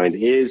Rise and Grind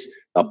is.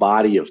 A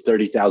body of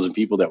 30,000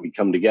 people that we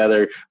come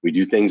together. We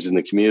do things in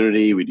the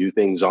community. We do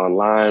things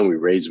online. We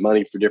raise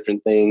money for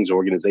different things,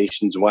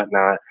 organizations and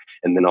whatnot.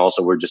 And then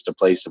also we're just a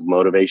place of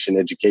motivation,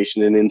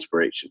 education, and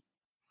inspiration.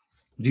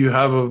 Do you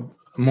have a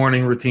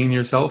morning routine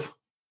yourself?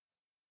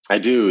 I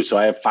do. So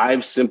I have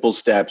 5 simple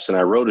steps, and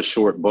I wrote a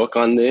short book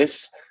on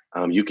this.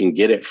 You can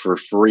get it for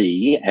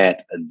free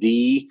at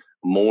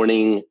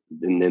themorning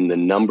and then the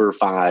number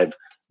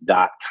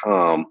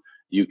 5.com.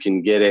 You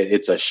can get it.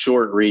 It's a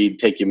short read,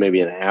 take you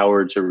maybe an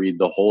hour to read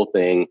the whole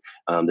thing.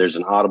 There's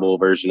an Audible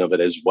version of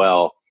it as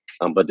well.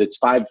 But it's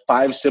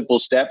five simple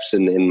steps,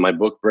 and my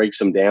book breaks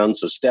them down.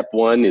 So step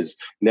 1 is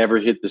never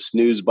hit the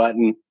snooze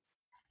button.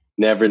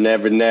 Never.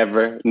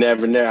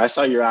 I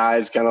saw your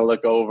eyes kind of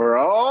look over.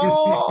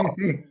 Oh,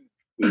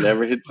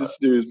 never hit the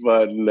snooze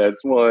button.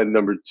 That's 1.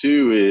 Number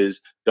 2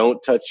 is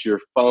don't touch your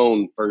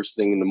phone first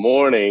thing in the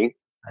morning.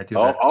 I do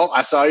that. Oh,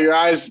 I saw your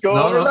eyes go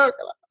over. Look.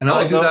 No,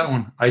 I do that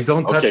one. I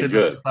don't touch it in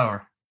the first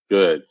hour.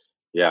 Good.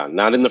 Yeah,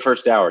 not in the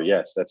first hour.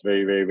 Yes, that's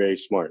very, very, very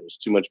smart. There's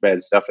too much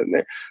bad stuff in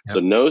there. Yep. So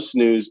no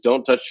snooze,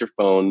 don't touch your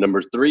phone.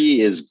 Number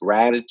 3 is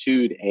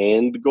gratitude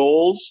and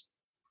goals,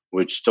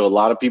 which to a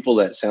lot of people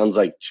that sounds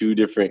like 2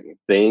 different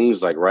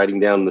things, like writing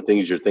down the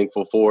things you're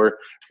thankful for,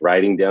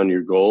 writing down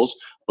your goals,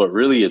 but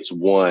really it's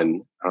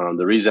one.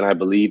 The reason I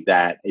believe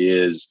that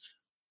is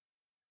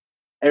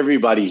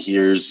everybody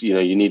hears,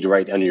 you need to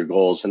write down your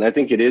goals. And I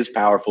think it is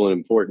powerful and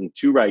important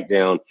to write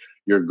down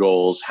your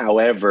goals.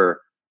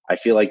 However, I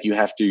feel like you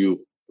have to,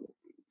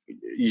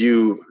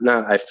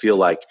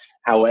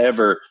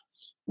 however,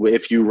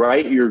 if you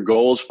write your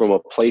goals from a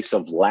place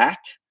of lack,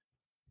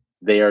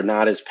 they are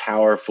not as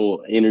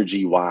powerful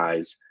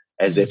energy-wise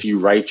as if you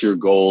write your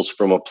goals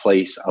from a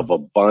place of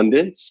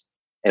abundance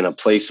and a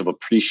place of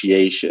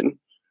appreciation.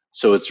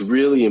 So it's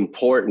really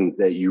important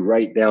that you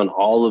write down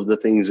all of the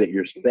things that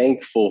you're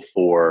thankful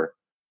for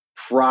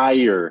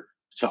prior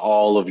to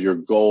all of your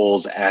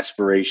goals,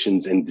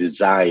 aspirations, and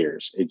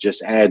desires. It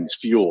just adds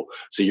fuel.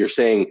 So you're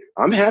saying,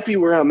 I'm happy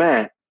where I'm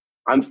at.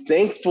 I'm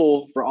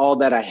thankful for all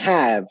that I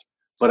have,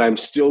 but I'm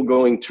still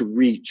going to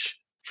reach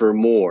for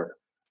more.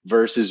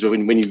 Versus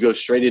when you go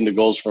straight into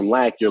goals from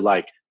lack, you're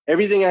like,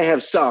 everything I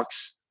have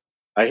sucks.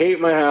 I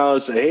hate my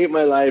house. I hate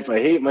my life. I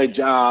hate my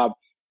job.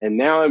 And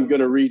now I'm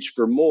going to reach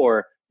for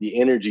more. The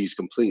energy is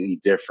completely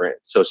different.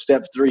 So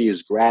step 3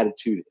 is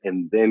gratitude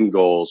and then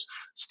goals.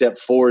 Step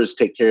 4 is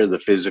take care of the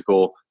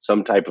physical,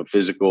 some type of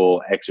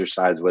physical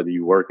exercise, whether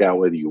you work out,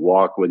 whether you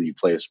walk, whether you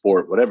play a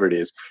sport, whatever it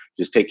is,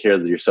 just take care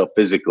of yourself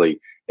physically.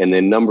 And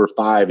then number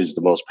 5 is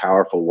the most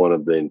powerful one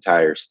of the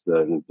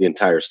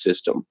entire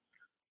system.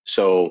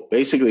 So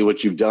basically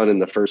what you've done in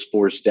the first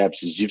 4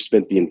 steps is you've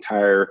spent the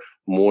entire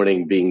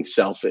morning being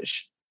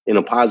selfish in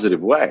a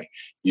positive way.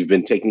 You've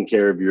been taking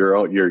care of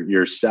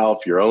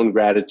yourself, your own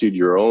gratitude,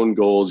 your own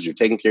goals. You're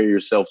taking care of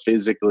yourself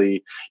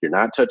physically. You're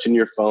not touching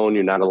your phone.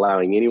 You're not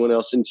allowing anyone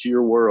else into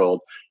your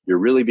world. You're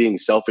really being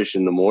selfish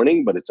in the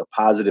morning, but it's a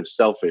positive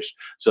selfish.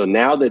 So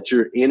now that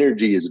your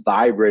energy is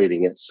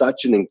vibrating at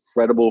such an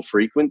incredible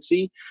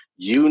frequency,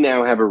 you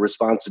now have a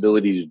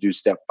responsibility to do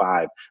step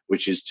 5,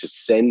 which is to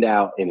send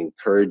out an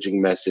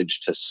encouraging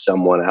message to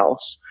someone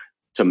else,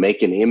 to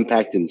make an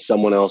impact in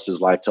someone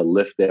else's life, to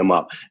lift them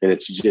up. And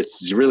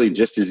it's really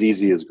just as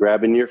easy as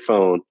grabbing your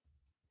phone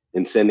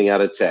and sending out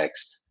a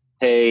text.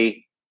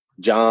 Hey,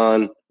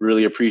 John,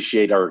 really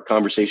appreciate our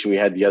conversation we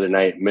had the other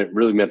night. It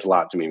really meant a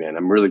lot to me, man.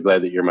 I'm really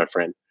glad that you're my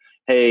friend.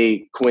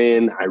 Hey,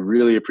 Quinn, I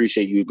really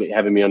appreciate you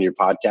having me on your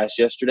podcast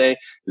yesterday. It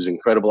was an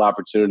incredible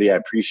opportunity. I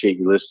appreciate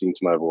you listening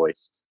to my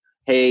voice.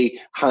 Hey,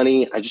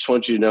 honey, I just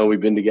want you to know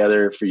we've been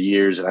together for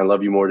years and I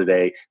love you more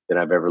today than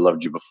I've ever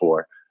loved you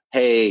before.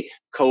 Hey,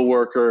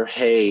 coworker,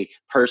 hey,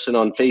 person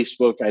on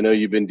Facebook, I know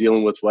you've been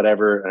dealing with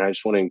whatever, and I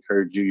just want to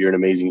encourage you. You're an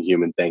amazing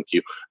human. Thank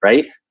you,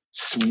 right?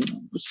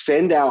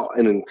 Send out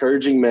an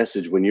encouraging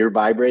message when you're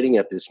vibrating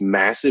at this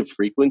massive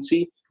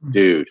frequency.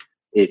 Dude,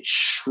 it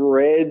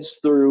shreds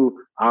through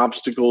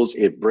obstacles.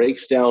 It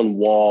breaks down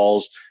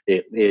walls.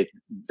 It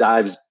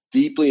dives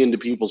deeply into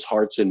people's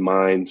hearts and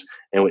minds,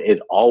 and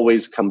it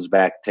always comes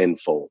back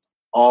tenfold.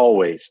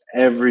 Always,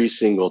 every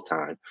single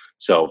time.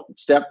 So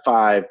step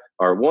 5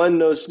 are 1,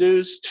 no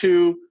snooze.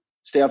 2,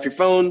 stay off your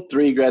phone.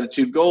 3,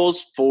 gratitude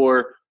goals.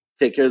 4,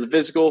 take care of the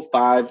physical.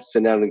 5,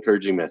 send out an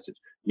encouraging message.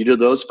 You do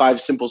those 5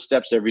 simple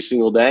steps every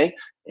single day,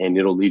 and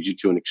it'll lead you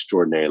to an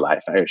extraordinary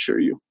life, I assure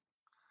you.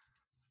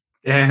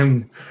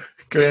 And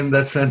Glenn,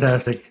 that's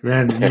fantastic,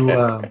 man.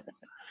 You,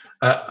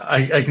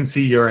 I can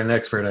see you're an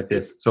expert at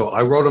this. So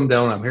I wrote them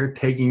down. I'm here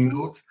taking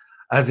notes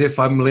as if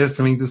I'm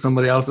listening to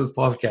somebody else's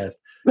podcast.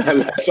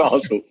 That's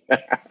awesome.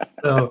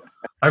 So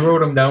I wrote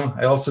them down.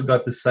 I also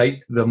got the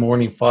site, the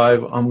Morning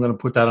 5. I'm going to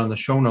put that on the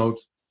show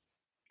notes.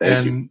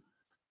 Thank you.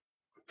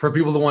 For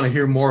people that want to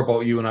hear more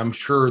about you, and I'm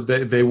sure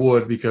that they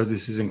would, because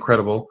this is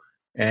incredible.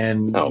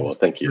 And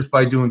thank you. Just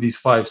by doing these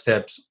 5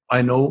 steps,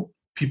 I know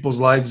people's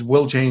lives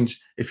will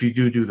change if you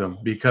do them,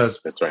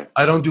 because that's right.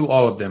 I don't do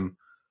all of them.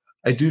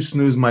 I do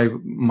snooze my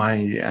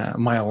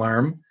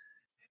alarm,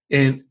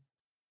 and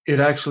it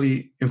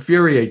actually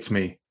infuriates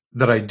me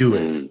that I do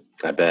it.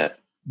 I bet.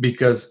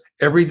 Because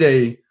every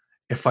day,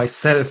 if I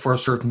set it for a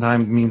certain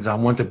time, it means I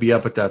want to be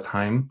up at that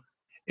time,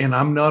 and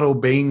I'm not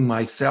obeying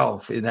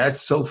myself. And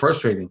that's so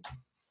frustrating.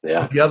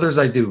 Yeah. But the others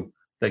I do.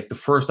 Like the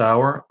first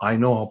hour, I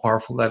know how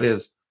powerful that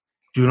is.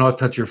 Do not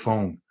touch your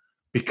phone,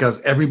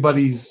 because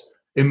everybody's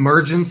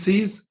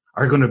emergencies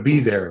are going to be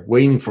there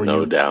waiting for you.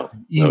 No doubt.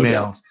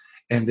 Emails.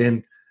 And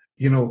then,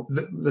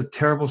 the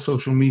terrible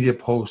social media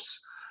posts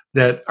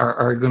that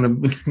are going to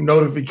be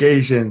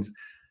notifications.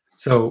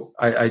 So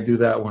I do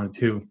that one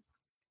too.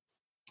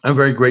 I'm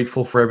very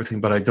grateful for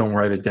everything, but I don't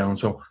write it down.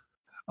 So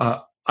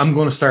I'm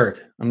going to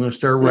start.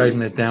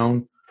 Writing it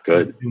down.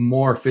 Good. Do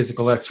more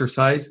physical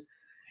exercise.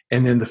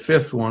 And then the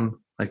 5th one,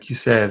 like you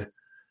said,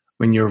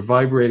 when you're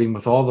vibrating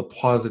with all the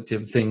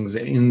positive things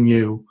in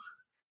you,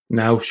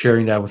 now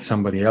sharing that with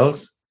somebody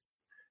else,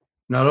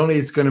 not only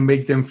it's going to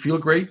make them feel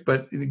great,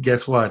 but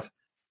guess what?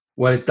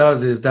 What it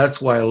does is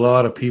that's why a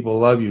lot of people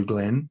love you,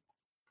 Glenn,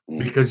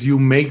 because you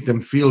make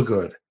them feel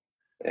good.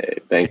 Hey,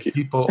 thank you.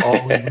 People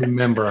always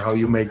remember how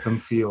you make them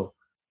feel.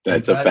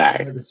 That's a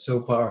fact. That is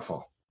so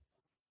powerful.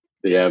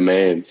 Yeah,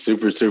 man.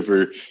 Super,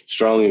 super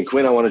strong. And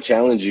Quinn, I want to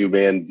challenge you,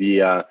 man.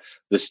 The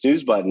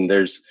snooze button,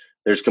 there's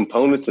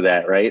components of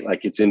that, right?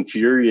 Like it's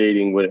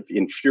infuriating I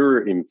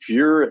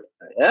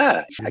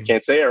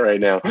can't say it right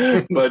now,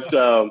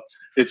 but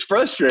it's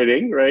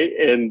frustrating, right?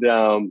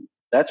 And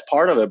that's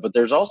part of it. But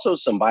there's also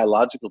some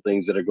biological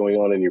things that are going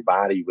on in your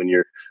body when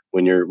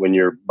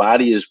your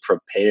body is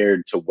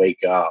prepared to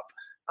wake up.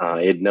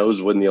 It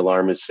knows when the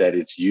alarm is set.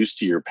 It's used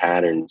to your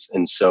patterns.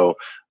 And so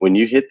when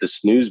you hit the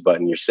snooze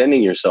button, you're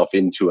sending yourself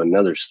into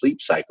another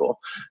sleep cycle.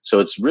 So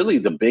it's really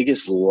the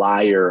biggest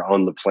liar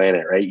on the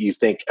planet, right? You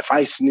think if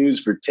I snooze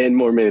for 10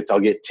 more minutes, I'll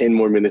get 10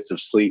 more minutes of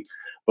sleep.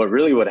 But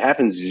really what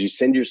happens is you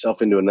send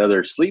yourself into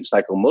another sleep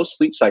cycle. Most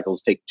sleep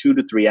cycles take 2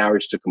 to 3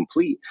 hours to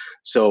complete.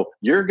 So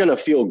you're going to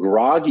feel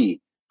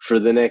groggy for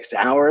the next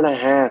hour and a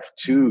half,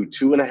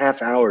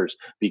 2.5 hours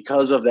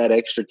because of that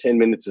extra 10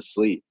 minutes of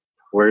sleep.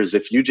 Whereas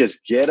if you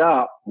just get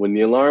up when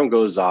the alarm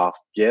goes off,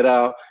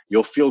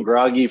 you'll feel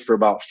groggy for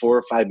about 4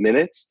 or 5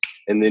 minutes,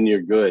 and then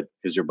you're good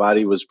because your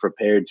body was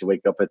prepared to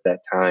wake up at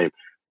that time.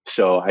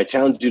 So I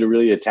challenge you to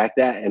really attack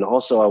that. And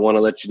also I want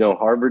to let you know,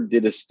 Harvard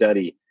did a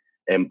study,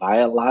 and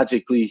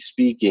biologically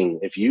speaking,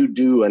 if you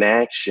do an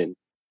action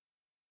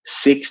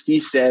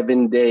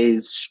 67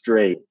 days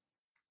straight,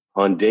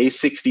 on day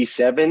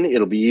 67,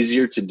 it'll be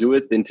easier to do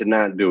it than to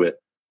not do it.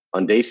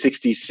 On day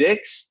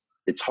 66,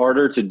 it's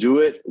harder to do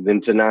it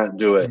than to not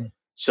do it.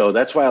 So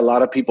that's why a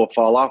lot of people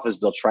fall off, is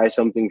they'll try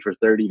something for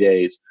 30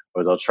 days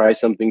or they'll try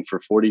something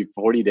for 40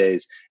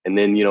 days. And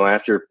then,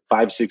 after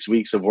 5-6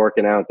 weeks of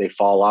working out, they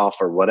fall off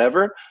or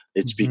whatever.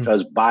 It's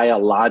because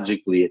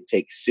biologically it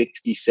takes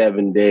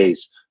 67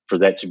 days for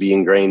that to be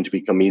ingrained, to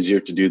become easier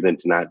to do than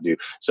to not do.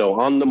 So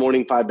on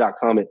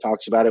themorning5.com, it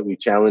talks about it. We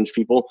challenge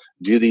people,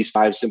 do these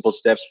 5 simple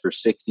steps for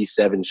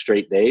 67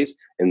 straight days,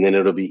 and then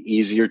it'll be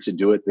easier to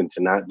do it than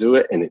to not do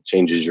it. And it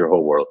changes your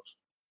whole world.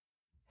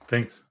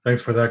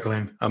 Thanks for that,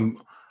 Glenn.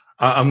 I'm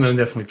going to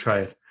definitely try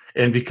it.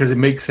 And because it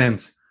makes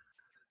sense,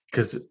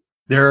 because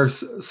there are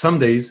some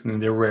days,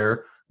 and they're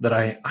rare, that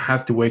I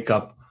have to wake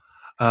up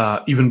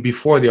even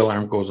before the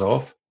alarm goes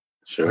off.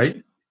 Sure.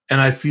 Right.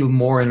 And I feel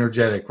more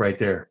energetic right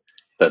there.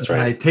 That's right.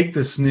 When I take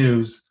the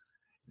snooze,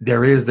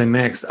 there is the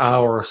next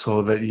hour or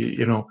so that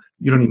you don't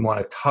even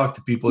want to talk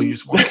to people. You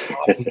just want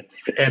coffee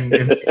and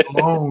be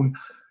alone.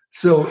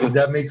 So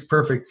that makes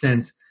perfect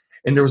sense.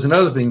 And there was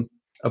another thing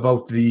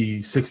about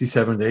the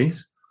 67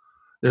 days.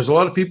 There's a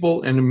lot of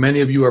people, and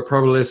many of you are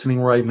probably listening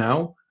right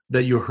now,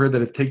 that you heard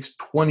that it takes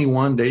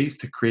 21 days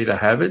to create a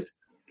habit.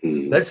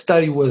 That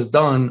study was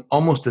done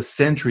almost a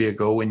century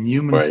ago when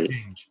humans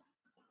change.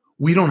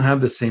 We don't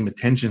have the same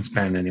attention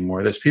span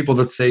anymore. There's people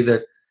that say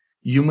that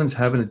humans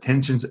have an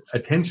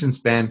attention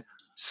span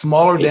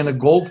smaller than a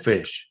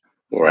goldfish.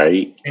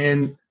 Right.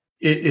 And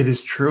it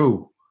is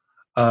true.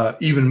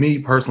 Even me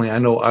personally, I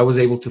know I was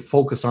able to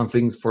focus on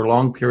things for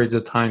long periods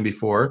of time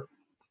before.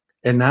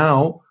 And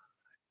now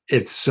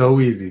it's so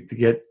easy to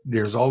get,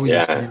 there's always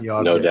a shiny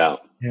object. No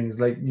doubt. And it's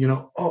like,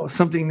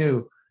 something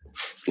new.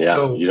 Yeah,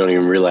 so, you don't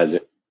even realize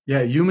it.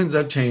 Yeah, humans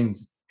have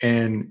changed.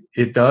 And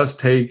it does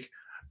take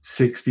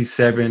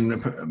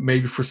 67.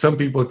 Maybe for some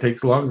people it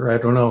takes longer. I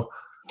don't know,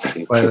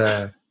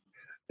 but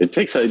it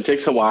takes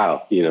a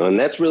while, and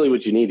that's really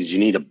what you need. Is you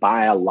need a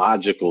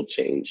biological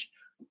change.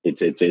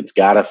 It's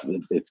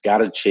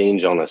gotta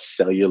change on a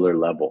cellular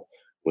level.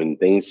 When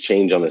things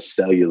change on a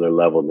cellular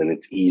level, then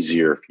it's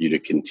easier for you to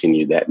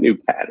continue that new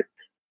pattern.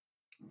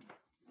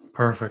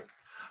 Perfect.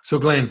 So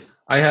Glenn,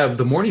 I have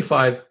the Morning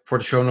Five for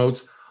the show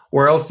notes.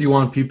 Where else do you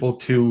want people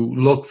to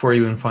look for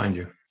you and find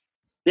you?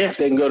 Yeah, if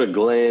they can go to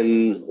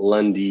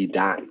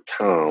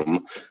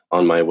glennlundy.com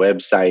on my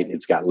website.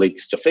 It's got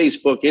links to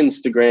Facebook,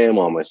 Instagram,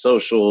 all my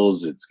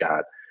socials. It's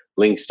got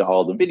links to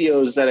all the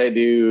videos that I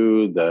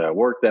do, the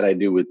work that I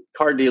do with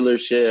car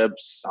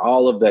dealerships.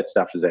 All of that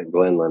stuff is at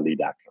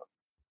glennlundy.com.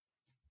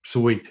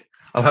 Sweet.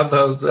 I'll have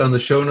those on the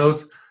show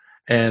notes,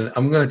 and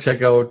I'm going to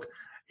check out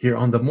here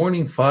on the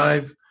Morning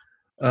Five.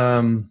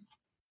 The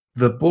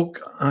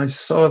book, I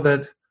saw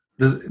that.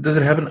 Does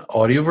it have an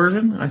audio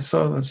version? I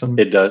saw that some.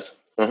 It does.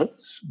 Uh-huh.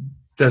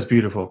 That's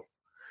beautiful.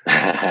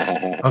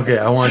 Okay,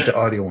 I want the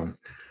audio one.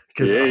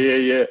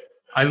 Yeah.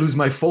 I lose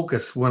my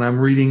focus when I'm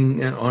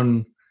reading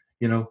on,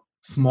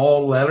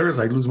 small letters.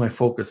 I lose my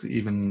focus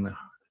even.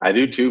 I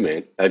do too,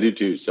 man. I do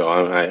too. So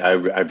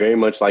I very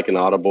much like an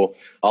Audible.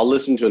 I'll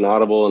listen to an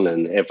Audible, and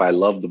then if I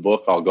love the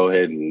book, I'll go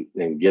ahead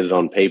and get it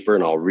on paper,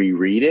 and I'll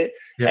reread it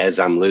as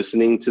I'm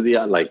listening to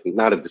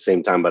not at the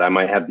same time, but I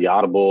might have the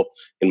Audible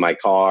in my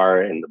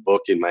car and the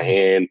book in my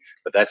hand.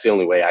 But that's the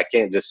only way. I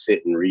can't just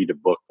sit and read a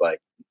book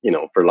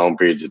for long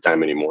periods of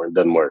time anymore. It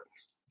doesn't work.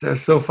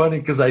 That's so funny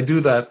because I do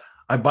that.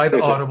 I buy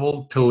the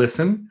Audible to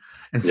listen,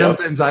 and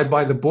sometimes I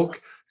buy the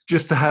book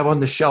just to have on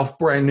the shelf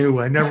brand new.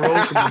 I never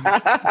opened them.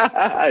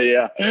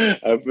 Yeah,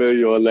 I feel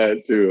you on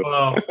that too.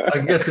 Well,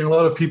 I'm guessing a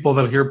lot of people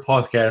that hear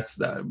podcasts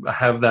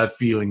have that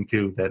feeling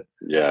too.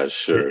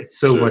 Sure. It's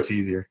so much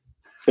easier.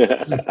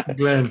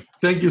 Glenn,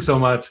 thank you so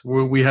much.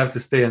 We have to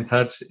stay in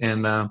touch,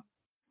 and I'm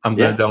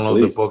going to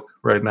download the book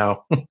right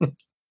now.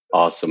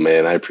 Awesome,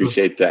 man. I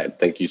appreciate that.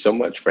 Thank you so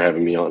much for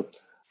having me on.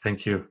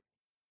 Thank you.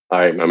 All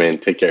right, my man.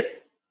 Take care.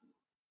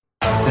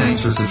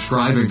 Thanks for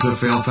subscribing to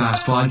Fail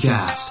Fast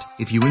Podcast.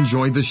 If you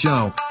enjoyed the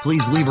show,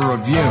 please leave a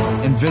review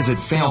and visit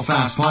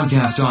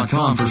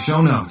failfastpodcast.com for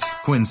show notes,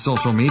 Quinn's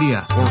social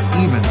media, or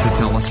even to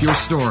tell us your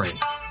story.